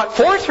 she brought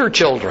forth her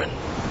children.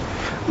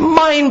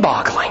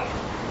 Mind-boggling.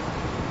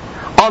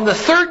 On the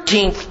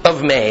 13th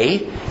of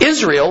May,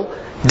 Israel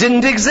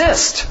didn't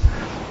exist.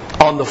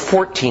 On the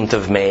 14th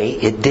of May,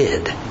 it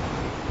did.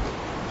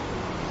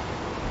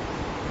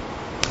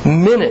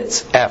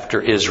 Minutes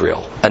after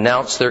Israel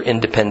announced their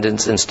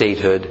independence and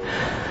statehood,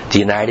 the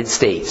United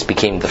States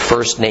became the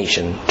first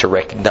nation to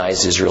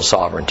recognize Israel's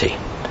sovereignty.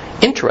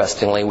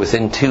 Interestingly,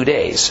 within 2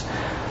 days,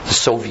 the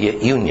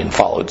Soviet Union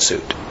followed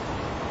suit.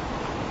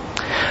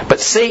 But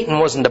Satan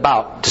wasn't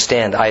about to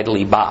stand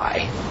idly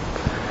by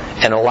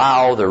and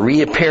allow the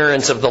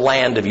reappearance of the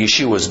land of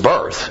Yeshua's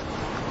birth.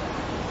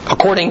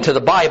 According to the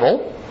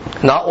Bible,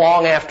 not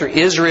long after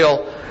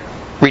Israel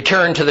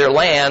returned to their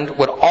land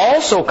would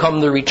also come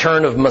the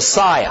return of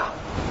Messiah,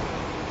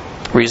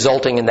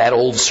 resulting in that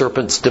old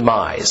serpent's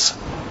demise.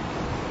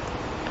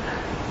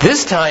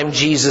 This time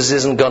Jesus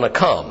isn't going to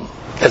come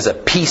as a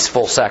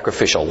peaceful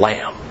sacrificial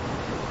lamb.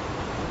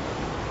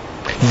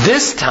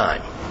 This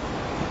time,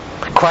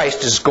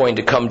 Christ is going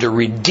to come to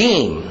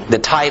redeem the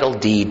title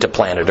deed to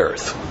planet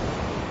Earth.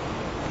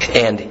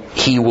 And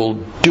He will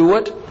do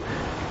it,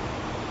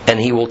 and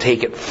He will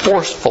take it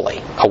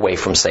forcefully away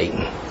from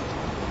Satan.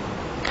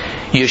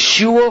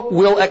 Yeshua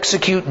will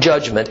execute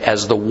judgment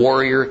as the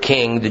warrior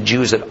king the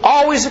Jews had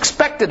always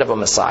expected of a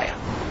Messiah.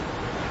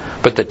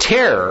 But the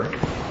terror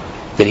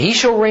that He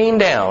shall rain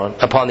down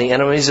upon the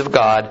enemies of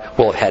God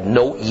will have had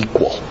no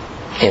equal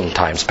in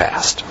times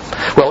past.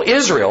 Well,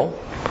 Israel,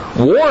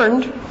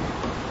 warned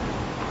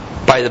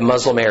by the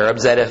Muslim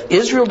Arabs that if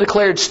Israel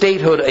declared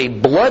statehood, a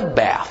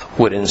bloodbath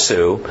would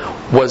ensue,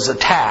 was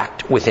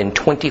attacked within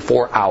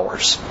 24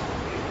 hours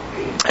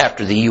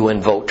after the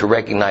UN vote to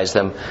recognize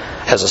them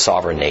as a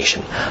sovereign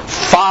nation.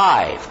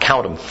 5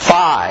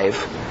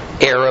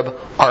 Arab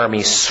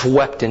armies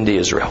swept into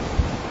Israel.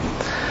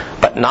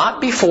 But not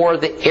before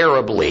the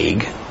Arab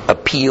League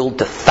appealed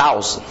to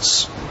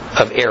thousands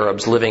of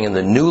Arabs living in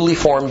the newly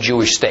formed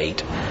Jewish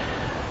state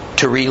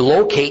to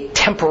relocate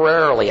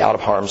temporarily out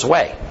of harm's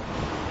way.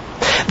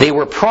 They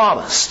were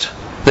promised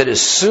that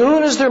as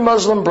soon as their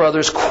Muslim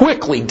brothers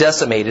quickly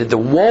decimated the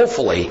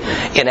woefully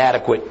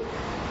inadequate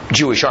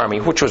Jewish army,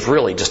 which was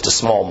really just a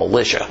small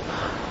militia,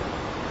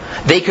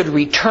 they could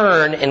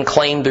return and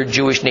claim their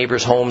Jewish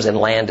neighbors' homes and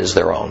land as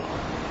their own.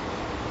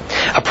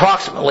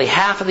 Approximately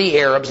half of the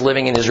Arabs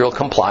living in Israel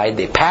complied.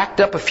 They packed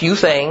up a few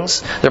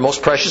things, their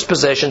most precious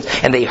possessions,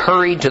 and they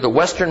hurried to the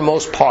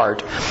westernmost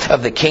part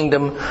of the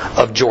Kingdom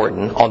of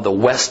Jordan on the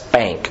west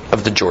bank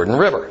of the Jordan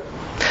River.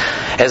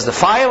 As the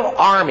five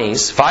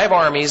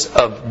armies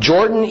of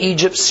Jordan,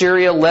 Egypt,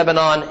 Syria,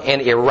 Lebanon,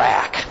 and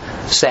Iraq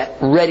sat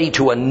ready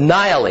to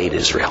annihilate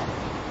Israel,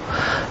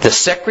 the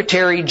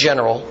Secretary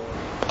General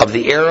of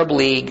the Arab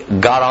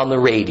League got on the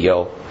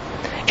radio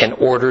and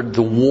ordered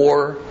the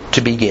war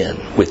to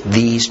begin with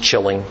these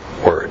chilling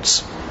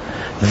words: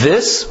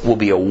 "This will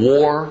be a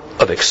war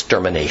of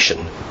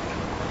extermination.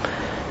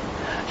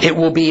 It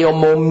will be a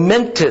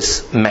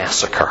momentous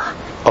massacre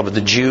of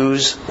the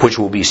Jews, which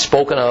will be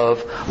spoken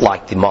of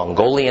like the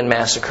Mongolian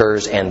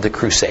massacres and the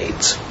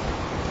Crusades.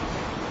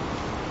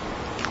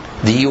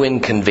 The UN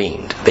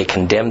convened. They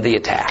condemned the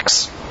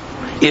attacks.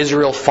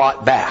 Israel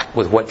fought back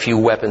with what few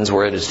weapons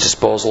were at its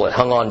disposal. It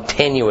hung on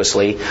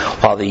tenuously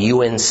while the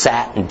UN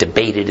sat and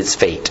debated its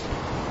fate.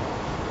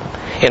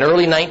 In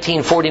early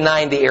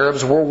 1949, the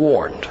Arabs were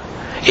warned.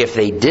 If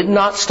they did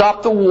not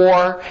stop the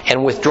war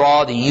and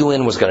withdraw, the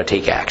UN was going to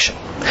take action.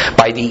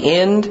 By the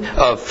end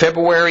of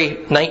February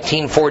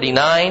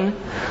 1949,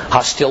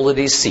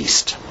 hostilities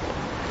ceased.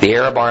 The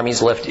Arab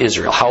armies left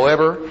Israel.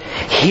 However,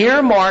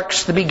 here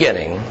marks the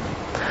beginning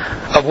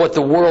of what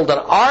the world in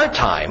our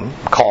time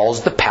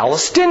calls the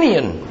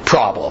Palestinian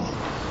problem.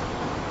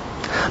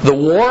 The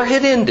war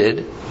had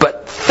ended,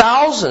 but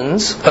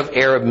thousands of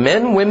Arab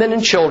men, women,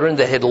 and children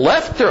that had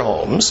left their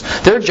homes,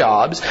 their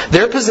jobs,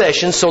 their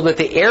possessions, so that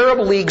the Arab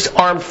League's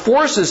armed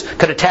forces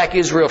could attack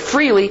Israel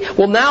freely,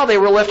 well, now they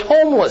were left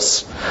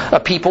homeless, a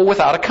people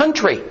without a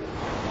country.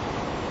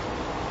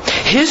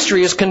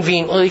 History has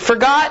conveniently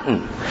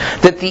forgotten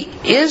that the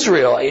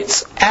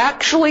Israelites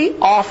actually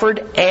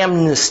offered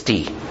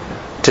amnesty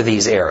to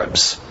these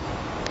Arabs.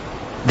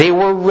 They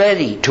were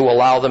ready to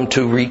allow them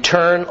to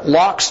return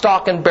lock,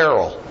 stock, and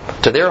barrel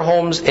to their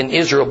homes in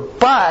Israel.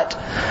 But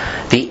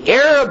the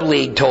Arab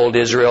League told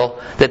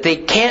Israel that they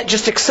can't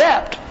just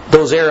accept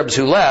those Arabs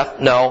who left.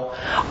 No,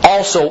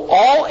 also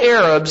all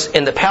Arabs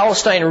in the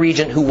Palestine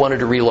region who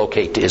wanted to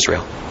relocate to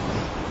Israel.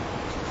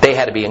 They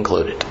had to be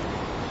included.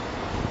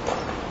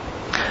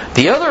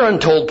 The other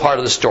untold part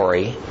of the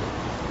story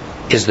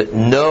is that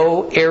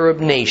no Arab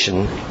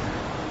nation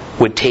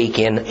would take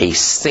in a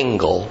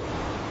single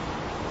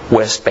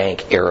West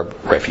Bank Arab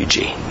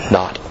refugee.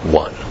 Not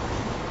one.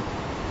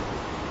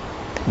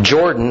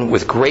 Jordan,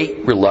 with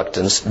great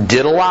reluctance,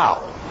 did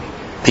allow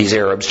these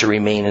Arabs to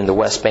remain in the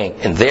West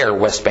Bank, in their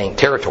West Bank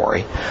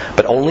territory,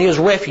 but only as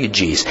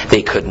refugees.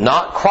 They could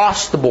not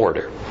cross the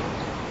border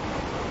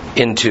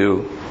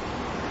into,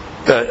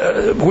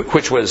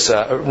 which was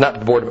not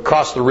the border, but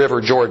cross the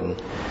river Jordan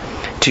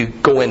to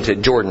go into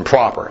Jordan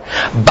proper.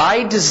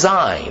 By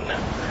design,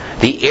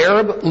 the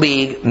Arab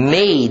League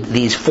made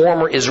these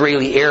former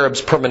Israeli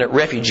Arabs permanent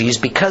refugees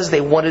because they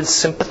wanted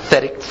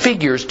sympathetic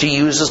figures to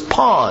use as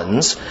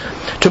pawns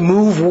to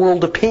move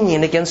world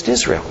opinion against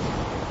Israel.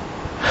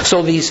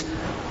 So these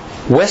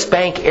West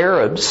Bank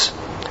Arabs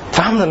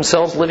found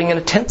themselves living in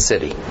a tent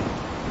city.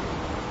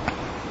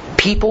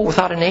 People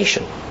without a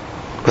nation,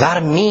 without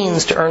a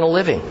means to earn a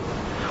living,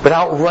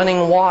 without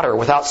running water,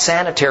 without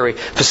sanitary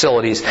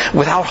facilities,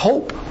 without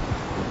hope.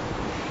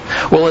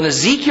 Well, in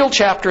Ezekiel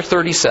chapter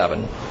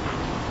 37,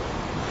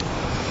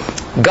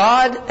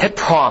 God had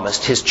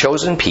promised His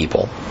chosen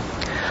people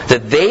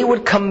that they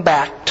would come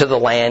back to the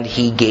land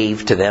He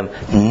gave to them,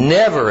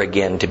 never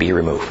again to be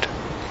removed.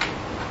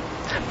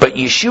 But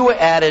Yeshua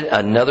added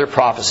another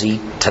prophecy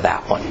to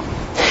that one.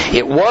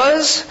 It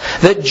was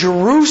that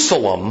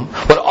Jerusalem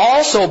would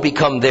also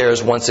become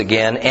theirs once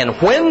again, and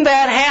when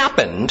that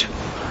happened,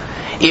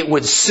 it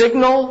would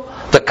signal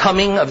the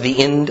coming of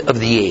the end of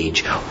the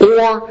age.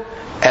 Or,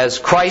 as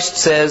Christ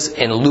says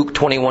in Luke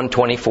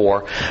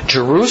 21:24,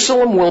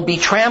 Jerusalem will be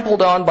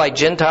trampled on by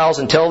Gentiles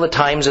until the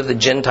times of the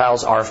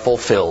Gentiles are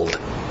fulfilled.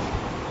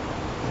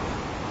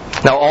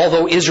 Now,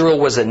 although Israel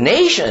was a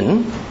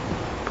nation,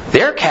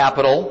 their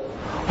capital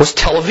was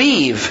Tel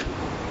Aviv,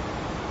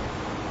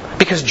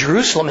 because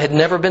Jerusalem had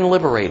never been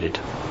liberated.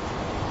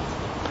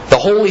 The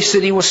holy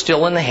city was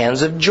still in the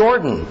hands of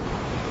Jordan,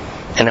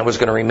 and it was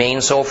going to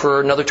remain so for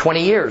another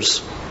 20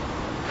 years.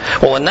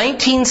 Well, in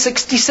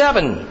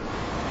 1967,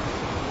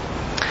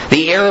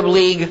 the Arab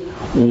League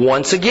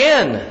once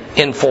again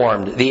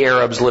informed the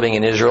Arabs living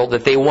in Israel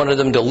that they wanted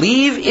them to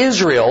leave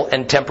Israel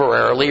and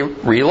temporarily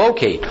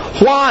relocate.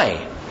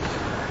 Why?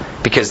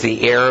 Because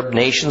the Arab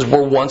nations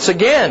were once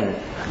again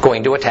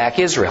going to attack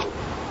Israel.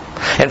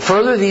 And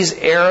further, these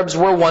Arabs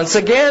were once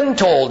again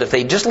told if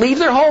they just leave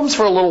their homes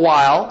for a little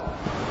while,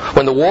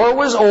 when the war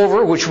was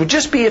over, which would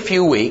just be a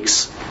few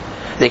weeks,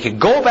 they could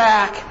go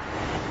back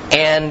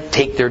and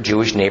take their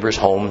Jewish neighbors'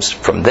 homes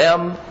from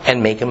them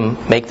and make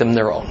them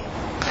their own.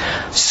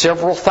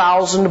 Several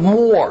thousand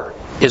more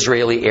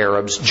Israeli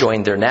Arabs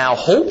joined their now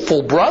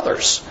hopeful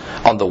brothers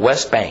on the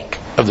west bank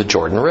of the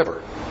Jordan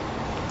River.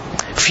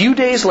 A few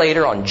days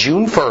later, on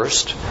June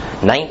 1st,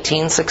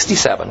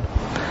 1967,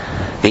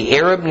 the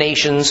Arab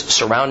nations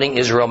surrounding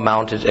Israel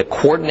mounted a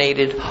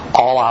coordinated,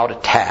 all-out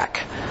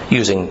attack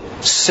using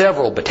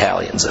several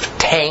battalions of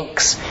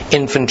tanks,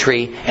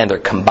 infantry, and their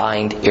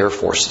combined air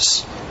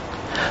forces.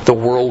 The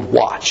world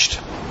watched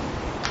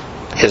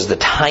as the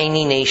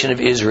tiny nation of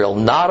Israel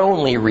not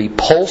only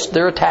repulsed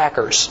their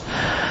attackers,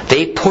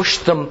 they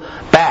pushed them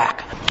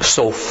back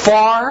so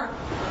far,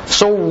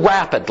 so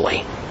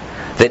rapidly,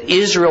 that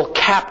Israel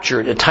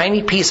captured a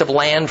tiny piece of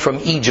land from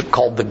Egypt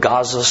called the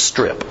Gaza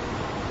Strip.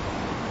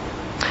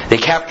 They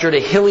captured a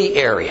hilly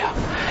area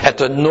at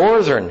the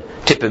northern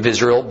tip of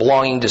Israel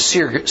belonging to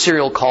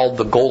Syria called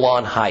the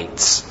Golan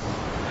Heights,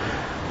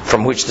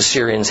 from which the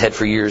Syrians had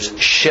for years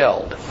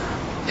shelled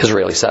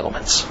Israeli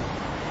settlements.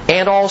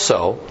 and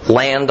also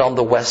land on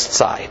the west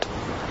side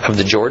of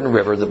the Jordan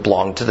River that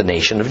belonged to the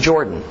nation of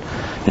Jordan,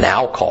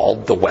 now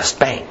called the West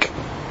Bank.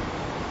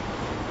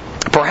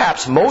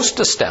 Perhaps most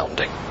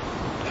astounding,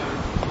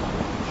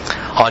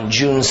 on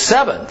June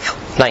 7th,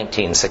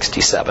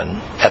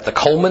 1967, at the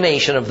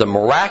culmination of the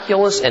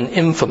miraculous and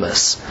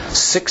infamous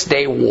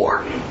Six-Day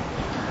War,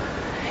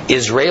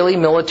 Israeli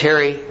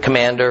military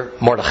commander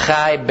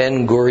Mordechai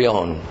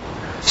Ben-Gurion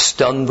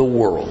stunned the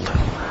world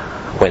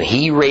when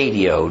he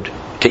radioed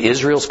to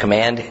Israel's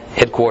command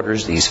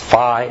headquarters these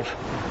 5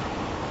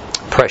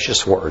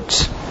 precious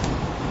words: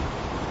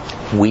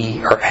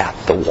 "We are at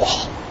the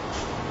wall.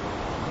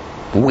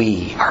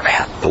 We are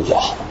at the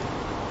wall."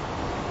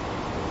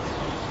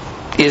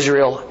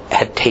 Israel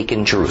had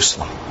taken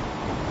Jerusalem.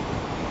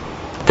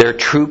 Their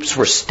troops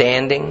were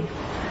standing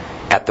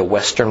at the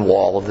western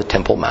wall of the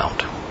Temple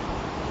Mount.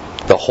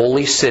 The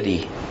holy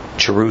city,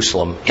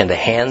 Jerusalem, in the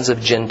hands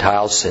of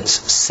Gentiles since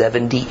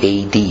 70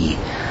 A.D.,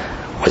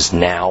 was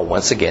now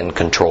once again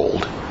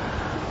controlled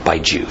by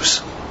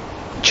Jews,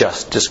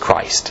 just as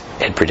Christ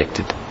had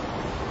predicted.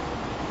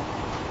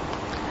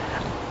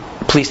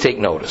 Please take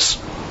notice.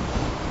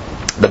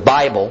 The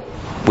Bible,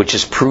 which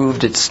has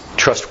proved its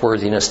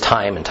trustworthiness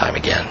time and time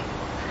again,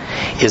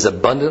 is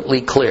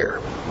abundantly clear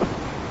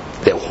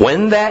that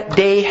when that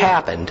day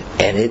happened,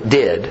 and it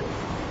did,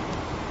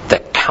 the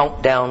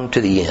countdown to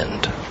the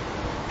end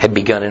had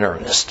begun in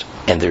earnest,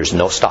 and there's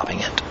no stopping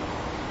it.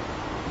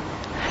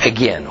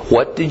 Again,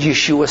 what did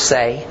Yeshua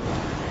say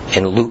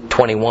in Luke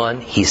 21?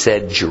 He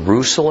said,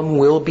 Jerusalem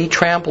will be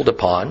trampled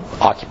upon,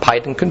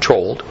 occupied and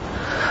controlled,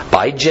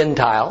 by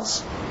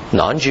Gentiles,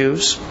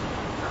 non-Jews,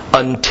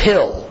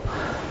 until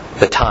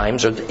the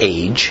times or the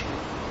age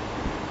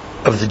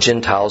of the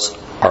Gentiles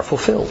are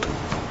fulfilled.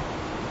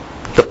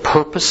 The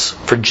purpose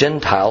for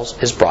Gentiles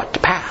is brought to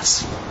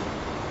pass.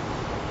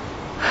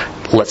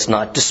 Let's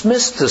not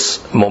dismiss this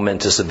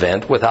momentous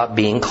event without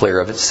being clear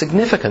of its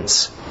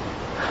significance.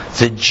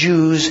 The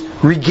Jews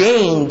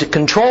regained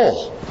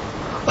control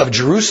of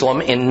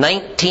Jerusalem in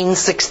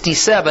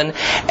 1967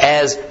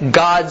 as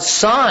God's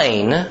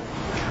sign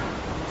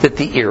that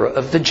the era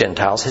of the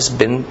Gentiles has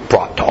been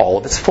brought to all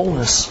of its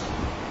fullness.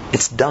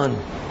 It's done.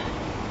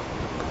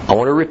 I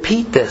want to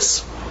repeat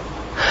this.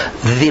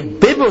 The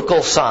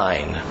biblical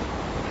sign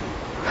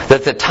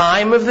that the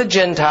time of the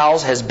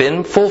Gentiles has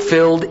been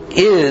fulfilled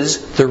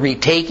is the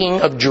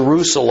retaking of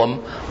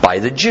Jerusalem by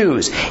the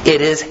Jews.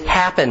 It has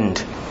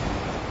happened.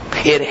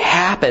 It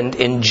happened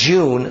in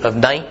June of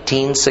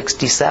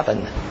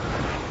 1967.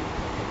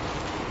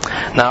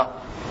 Now,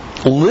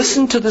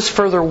 listen to this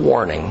further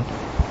warning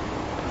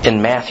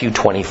in Matthew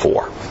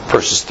 24,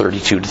 verses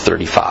 32 to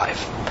 35.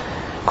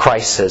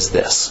 Christ says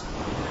this: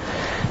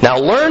 "Now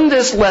learn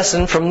this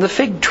lesson from the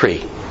fig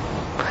tree.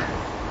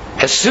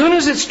 As soon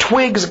as its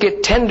twigs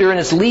get tender and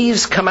its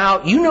leaves come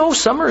out, you know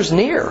summer's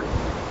near.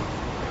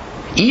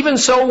 Even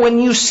so, when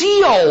you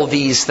see all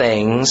these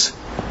things,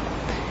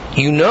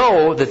 you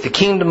know that the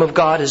kingdom of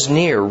God is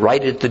near,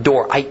 right at the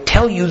door. I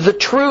tell you the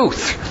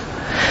truth.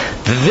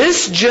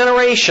 This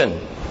generation,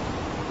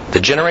 the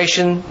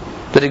generation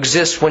that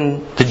exists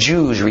when the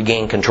Jews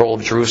regain control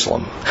of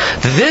Jerusalem,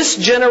 this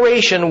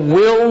generation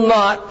will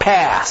not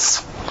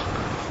pass,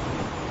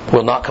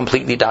 will not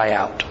completely die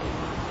out,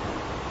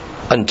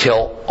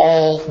 until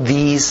all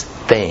these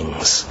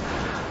things,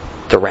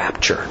 the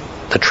rapture,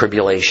 the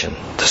tribulation,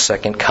 the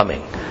second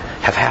coming,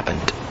 have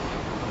happened.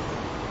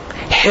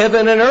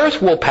 Heaven and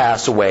earth will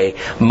pass away.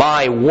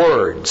 My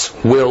words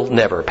will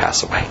never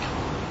pass away."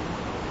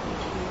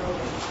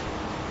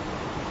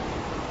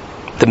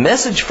 The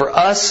message for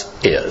us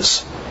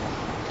is,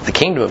 the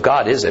kingdom of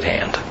God is at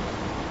hand.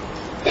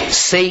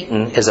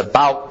 Satan is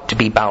about to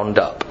be bound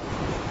up.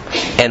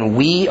 And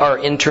we are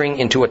entering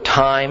into a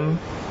time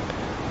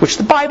which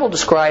the Bible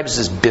describes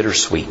as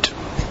bittersweet.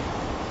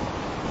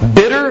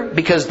 Bitter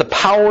because the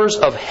powers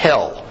of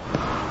hell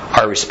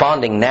are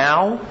responding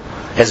now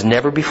as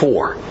never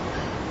before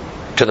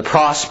to the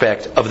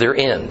prospect of their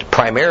end.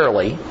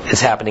 Primarily,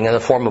 it's happening in the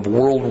form of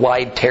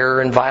worldwide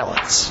terror and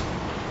violence.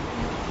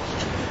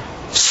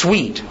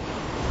 Sweet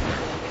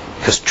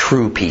because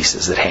true peace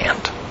is at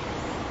hand.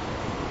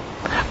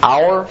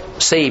 Our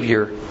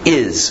Savior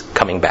is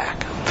coming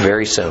back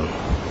very soon.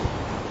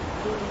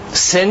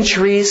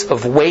 Centuries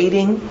of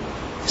waiting,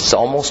 it's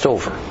almost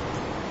over.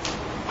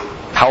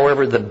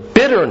 However, the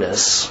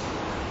bitterness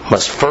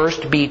must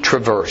first be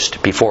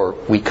traversed before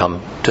we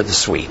come to the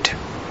sweet.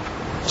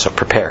 So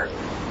prepare.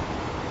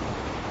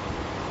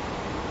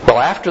 Well,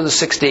 after the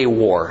Six-Day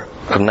War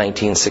of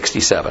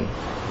 1967,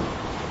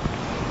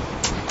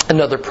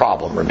 another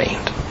problem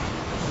remained.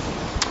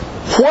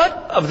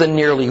 What of the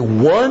nearly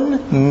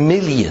 1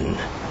 million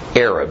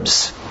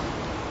Arabs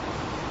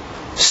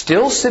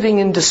still sitting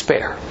in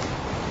despair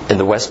in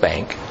the West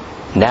Bank,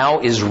 now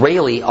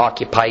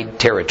Israeli-occupied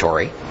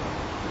territory,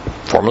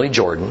 formerly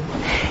Jordan,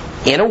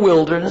 in a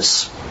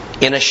wilderness,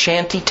 in a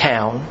shanty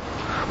town,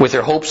 with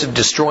their hopes of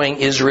destroying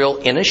Israel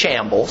in a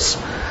shambles,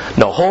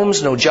 no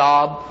homes, no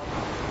job,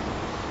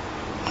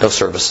 no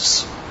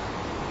services?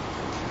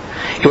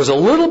 It was a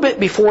little bit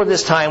before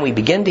this time we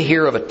begin to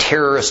hear of a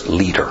terrorist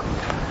leader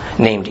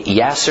named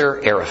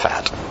Yasser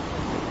Arafat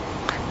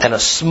and a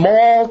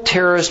small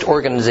terrorist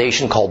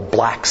organization called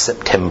Black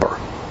September.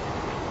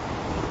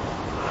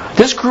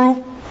 This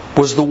group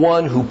was the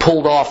one who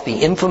pulled off the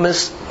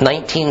infamous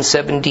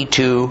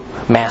 1972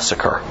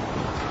 massacre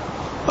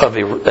of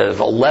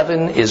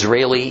 11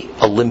 Israeli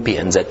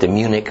Olympians at the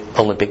Munich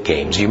Olympic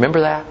Games. You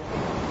remember that?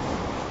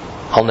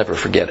 I'll never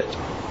forget it.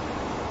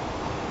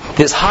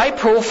 This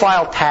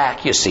high-profile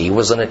attack, you see,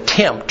 was an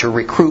attempt to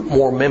recruit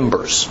more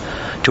members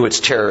to its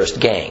terrorist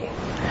gang.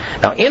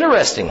 Now,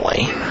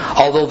 interestingly,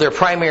 although their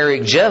primary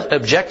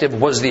objective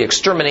was the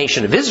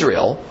extermination of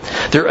Israel,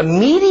 their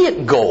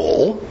immediate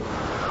goal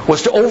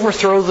was to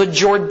overthrow the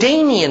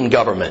Jordanian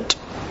government.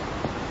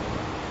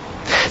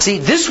 See,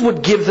 this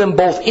would give them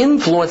both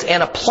influence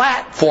and a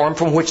platform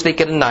from which they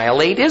could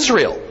annihilate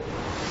Israel.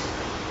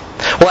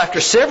 Well,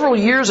 after several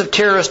years of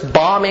terrorist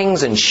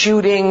bombings and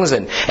shootings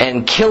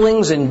and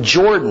killings in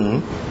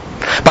Jordan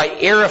by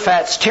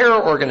Arafat's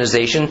terror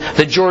organization,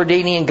 the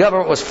Jordanian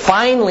government was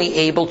finally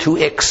able to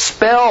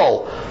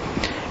expel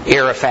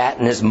Arafat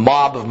and his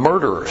mob of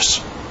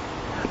murderers.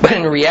 But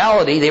in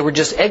reality, they were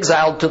just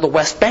exiled to the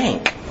West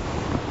Bank,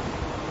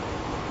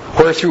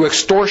 where through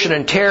extortion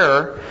and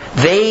terror,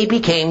 they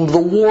became the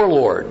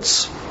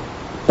warlords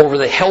over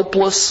the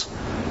helpless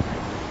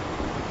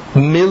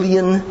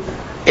million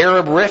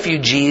Arab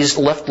refugees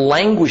left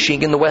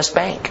languishing in the West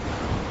Bank.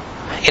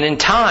 And in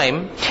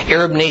time,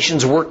 Arab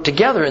nations worked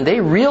together and they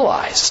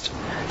realized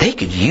they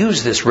could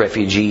use this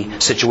refugee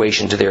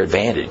situation to their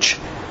advantage.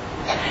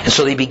 And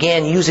so they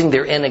began using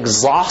their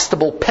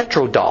inexhaustible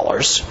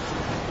petrodollars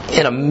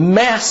in a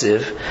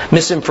massive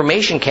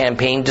misinformation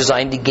campaign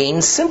designed to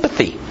gain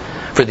sympathy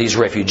for these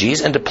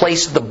refugees and to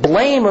place the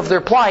blame of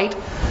their plight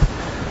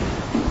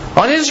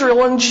on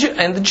Israel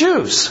and the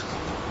Jews.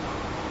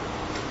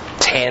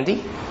 It's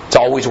handy. It's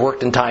always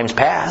worked in times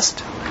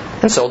past.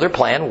 And so their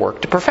plan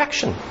worked to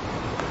perfection.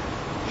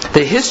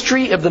 The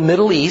history of the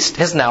Middle East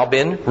has now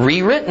been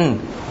rewritten.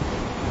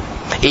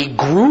 A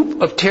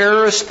group of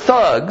terrorist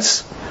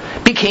thugs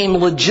became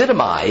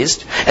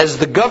legitimized as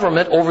the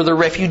government over the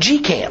refugee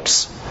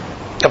camps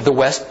of the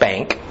West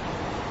Bank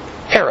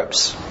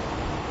Arabs.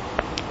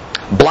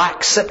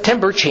 Black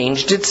September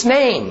changed its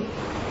name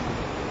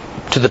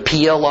to the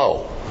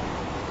PLO,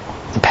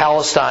 the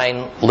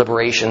Palestine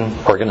Liberation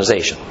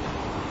Organization.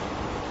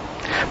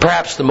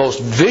 Perhaps the most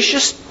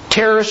vicious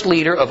terrorist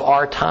leader of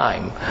our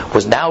time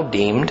was now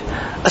deemed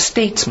a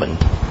statesman.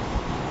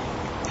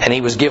 And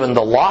he was given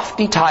the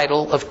lofty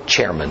title of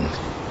Chairman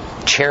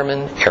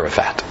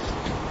Arafat.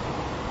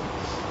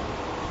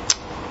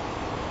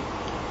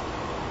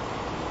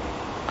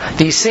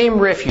 These same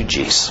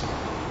refugees,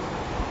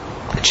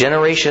 a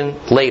generation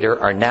later,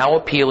 are now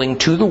appealing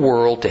to the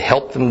world to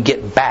help them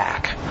get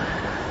back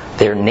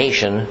their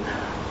nation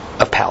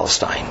of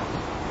Palestine.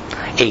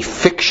 A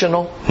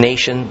fictional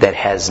nation that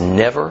has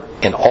never,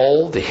 in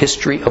all the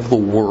history of the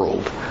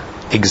world,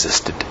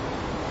 existed.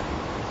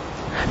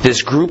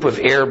 This group of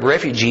Arab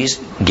refugees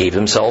gave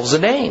themselves a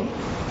name: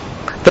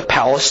 the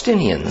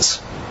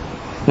Palestinians.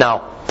 Now,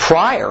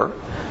 prior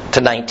to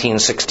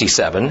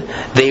 1967,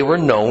 they were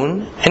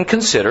known and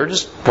considered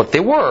as what they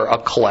were: a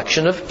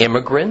collection of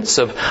immigrants,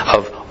 of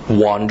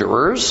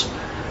wanderers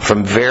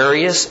from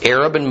various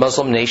Arab and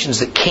Muslim nations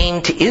that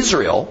came to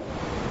Israel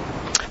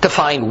to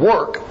find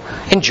work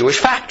in Jewish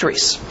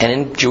factories and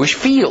in Jewish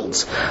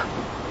fields,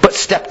 but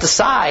stepped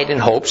aside in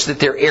hopes that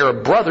their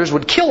Arab brothers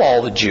would kill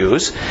all the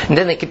Jews and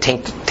then they could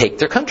take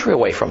their country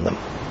away from them.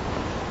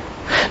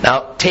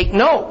 Now, take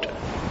note.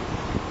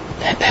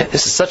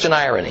 This is such an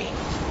irony.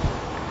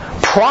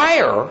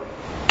 Prior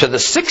to the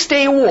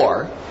 6-Day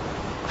War,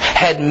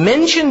 had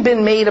mention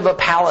been made of a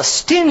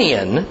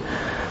Palestinian,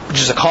 which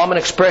is a common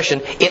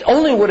expression, it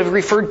only would have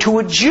referred to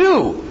a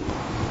Jew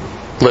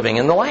living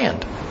in the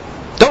land.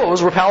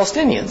 Those were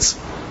Palestinians.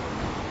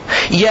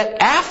 Yet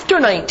after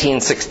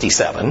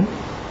 1967,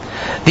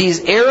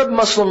 these Arab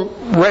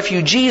Muslim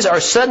refugees are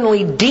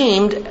suddenly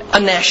deemed a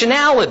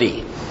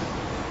nationality.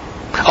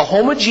 A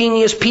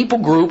homogeneous people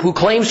group who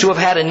claims to have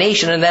had a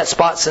nation in that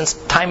spot since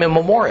time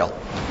immemorial.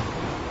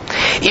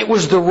 It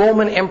was the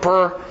Roman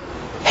Emperor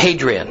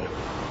Hadrian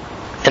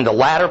in the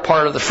latter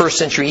part of the 1st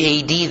century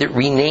AD that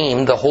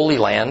renamed the Holy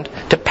Land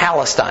to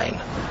Palestine,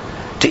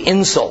 to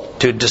insult,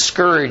 to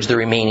discourage the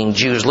remaining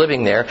Jews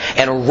living there.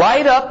 And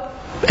right up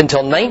until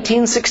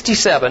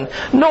 1967,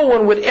 no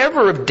one would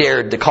ever have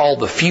dared to call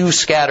the few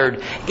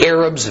scattered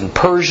Arabs and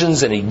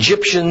Persians and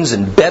Egyptians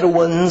and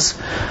Bedouins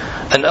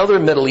and other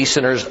Middle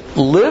Easterners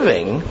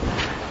living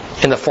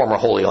in the former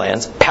Holy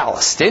Lands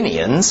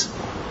Palestinians.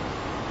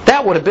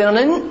 That would have been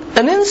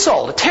an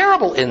insult, a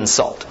terrible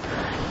insult.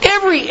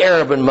 Every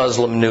Arab and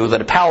Muslim knew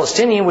that a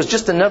Palestinian was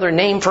just another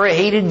name for a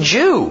hated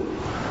Jew.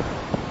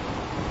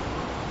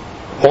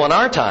 Well, in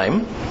our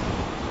time,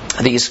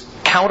 these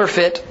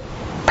counterfeit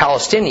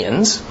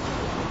Palestinians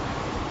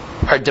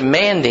are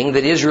demanding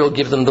that Israel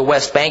give them the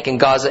West Bank and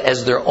Gaza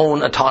as their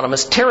own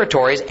autonomous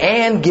territories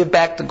and give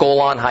back the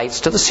Golan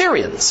Heights to the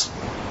Syrians.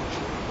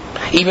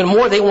 Even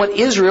more, they want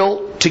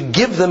Israel to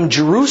give them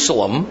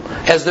Jerusalem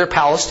as their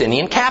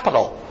Palestinian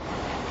capital.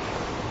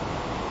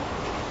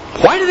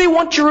 Why do they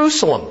want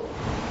Jerusalem?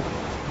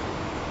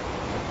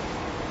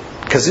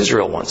 Because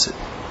Israel wants it.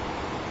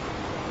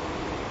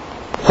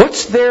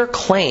 What's their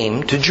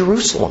claim to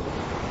Jerusalem?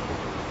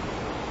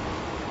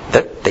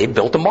 That they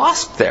built a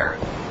mosque there.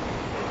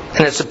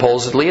 And it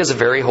supposedly is a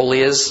very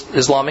holy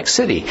Islamic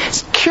city.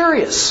 It's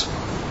curious.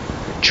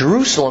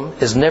 Jerusalem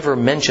is never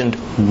mentioned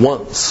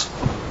once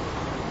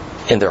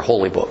in their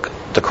holy book,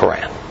 the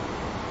Quran.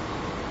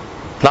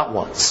 Not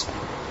once.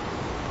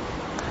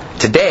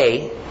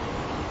 Today,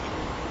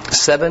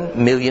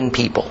 7 million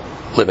people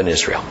live in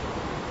Israel.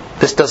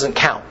 This doesn't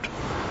count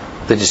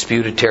the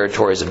disputed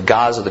territories of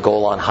Gaza, the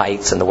Golan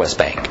Heights, and the West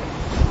Bank.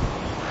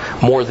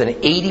 More than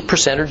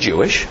 80% are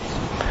Jewish.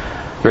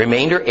 The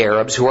remainder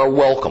Arabs who are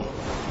welcome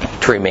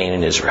to remain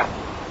in Israel.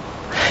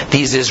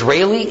 These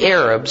Israeli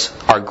Arabs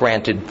are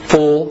granted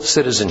full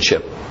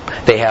citizenship.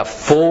 They have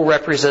full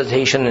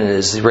representation in the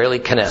Israeli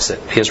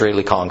Knesset, the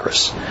Israeli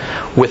Congress,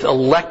 with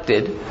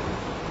elected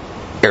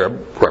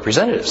Arab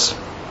representatives.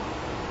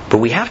 But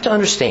we have to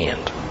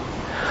understand,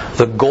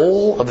 the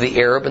goal of the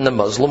Arab and the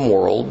Muslim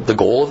world, the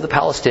goal of the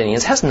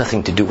Palestinians, has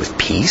nothing to do with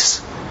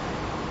peace.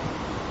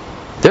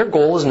 Their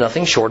goal is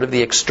nothing short of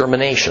the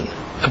extermination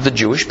of the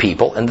Jewish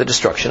people and the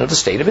destruction of the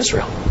state of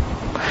Israel.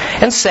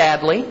 And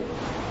sadly,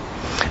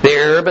 the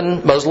Arab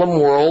and Muslim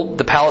world,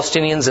 the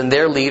Palestinians and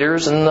their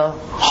leaders and the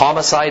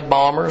homicide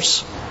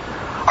bombers,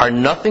 are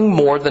nothing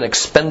more than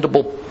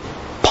expendable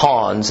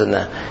pawns in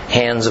the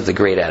hands of the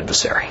great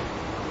adversary,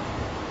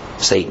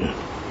 Satan.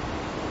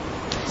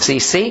 See,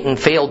 Satan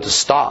failed to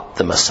stop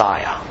the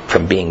Messiah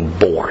from being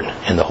born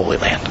in the Holy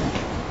Land.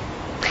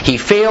 He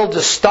failed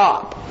to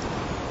stop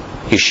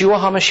Yeshua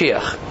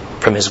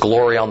HaMashiach from his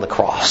glory on the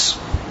cross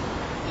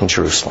in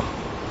Jerusalem.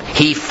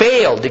 He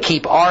failed to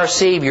keep our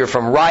Savior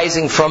from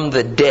rising from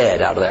the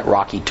dead out of that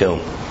rocky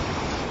tomb.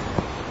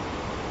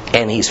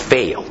 And he's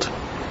failed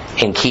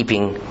in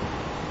keeping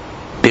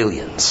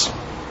billions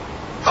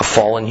of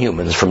fallen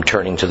humans from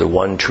turning to the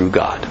one true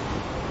God,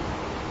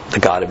 the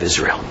God of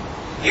Israel,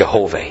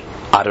 Yehovah,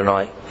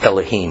 Adonai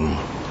Elohim,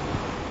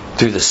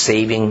 through the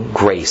saving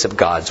grace of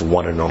God's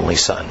one and only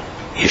Son,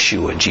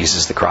 Yeshua,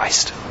 Jesus the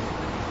Christ.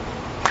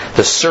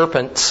 The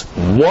serpent's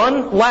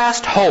one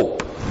last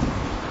hope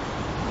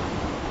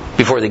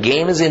before the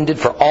game is ended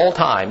for all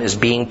time is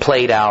being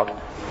played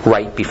out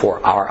right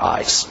before our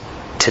eyes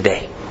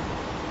today.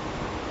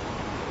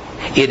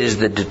 It is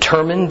the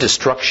determined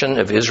destruction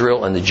of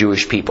Israel and the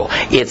Jewish people.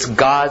 It's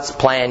God's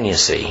plan, you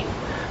see,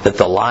 that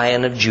the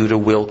Lion of Judah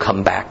will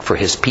come back for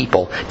his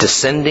people,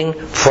 descending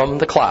from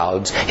the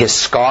clouds, his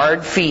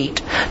scarred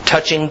feet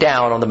touching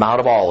down on the Mount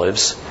of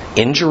Olives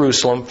in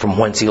Jerusalem from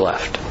whence he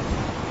left.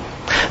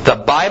 The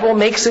Bible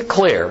makes it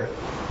clear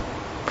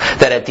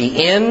that at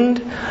the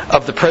end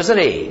of the present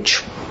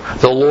age,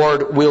 the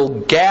Lord will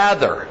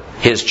gather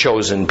his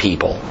chosen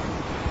people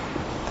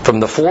from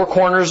the four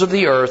corners of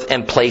the earth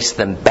and place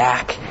them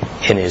back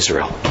in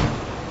Israel.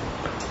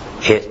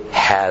 It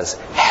has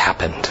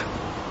happened.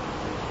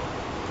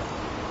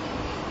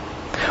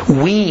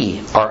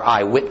 We are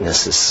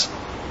eyewitnesses.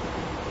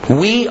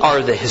 We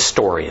are the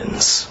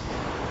historians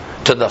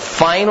to the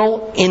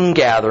final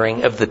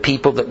ingathering of the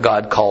people that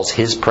God calls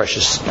his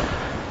precious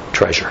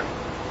treasure.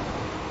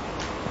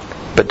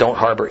 But don't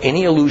harbor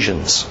any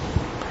illusions.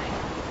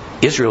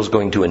 Israel's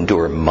going to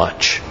endure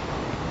much.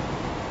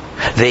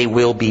 They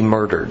will be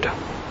murdered.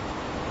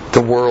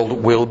 The world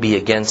will be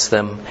against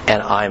them,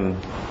 and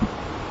I'm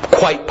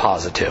quite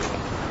positive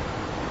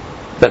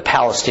that a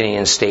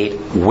Palestinian state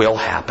will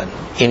happen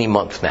any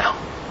month now.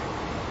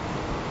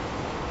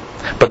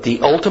 But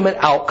the ultimate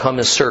outcome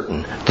is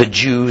certain. The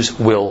Jews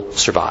will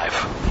survive.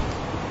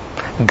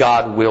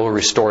 God will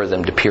restore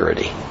them to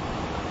purity.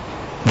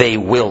 They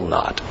will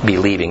not be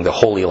leaving the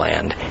Holy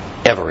Land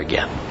ever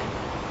again.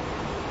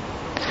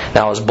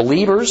 Now, as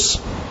believers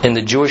in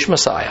the Jewish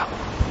Messiah,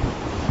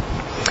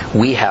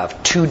 we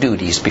have two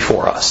duties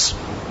before us: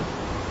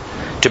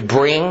 to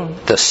bring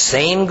the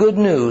same good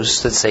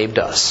news that saved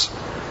us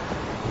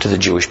to the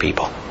Jewish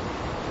people,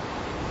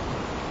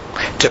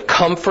 to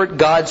comfort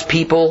God's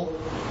people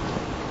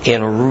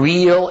in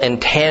real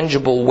and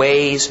tangible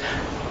ways,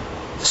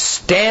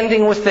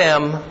 standing with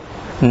them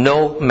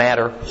no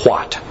matter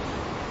what.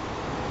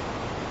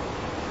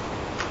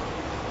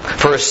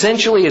 For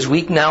essentially, as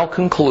we now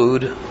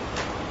conclude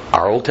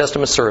our Old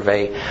Testament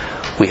survey,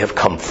 we have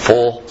come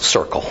full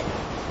circle.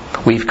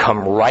 We've come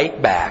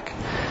right back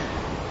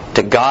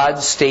to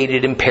God's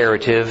stated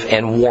imperative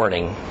and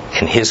warning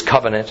in his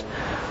covenant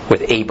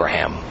with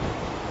Abraham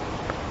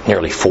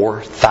nearly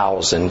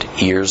 4,000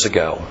 years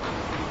ago.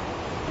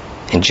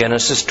 In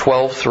Genesis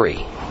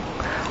 12:3,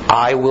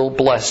 I will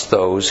bless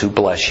those who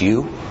bless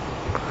you.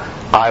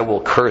 I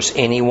will curse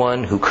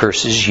anyone who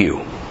curses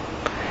you.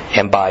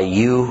 And by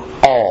you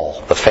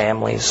all the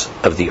families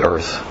of the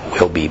earth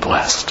will be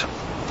blessed.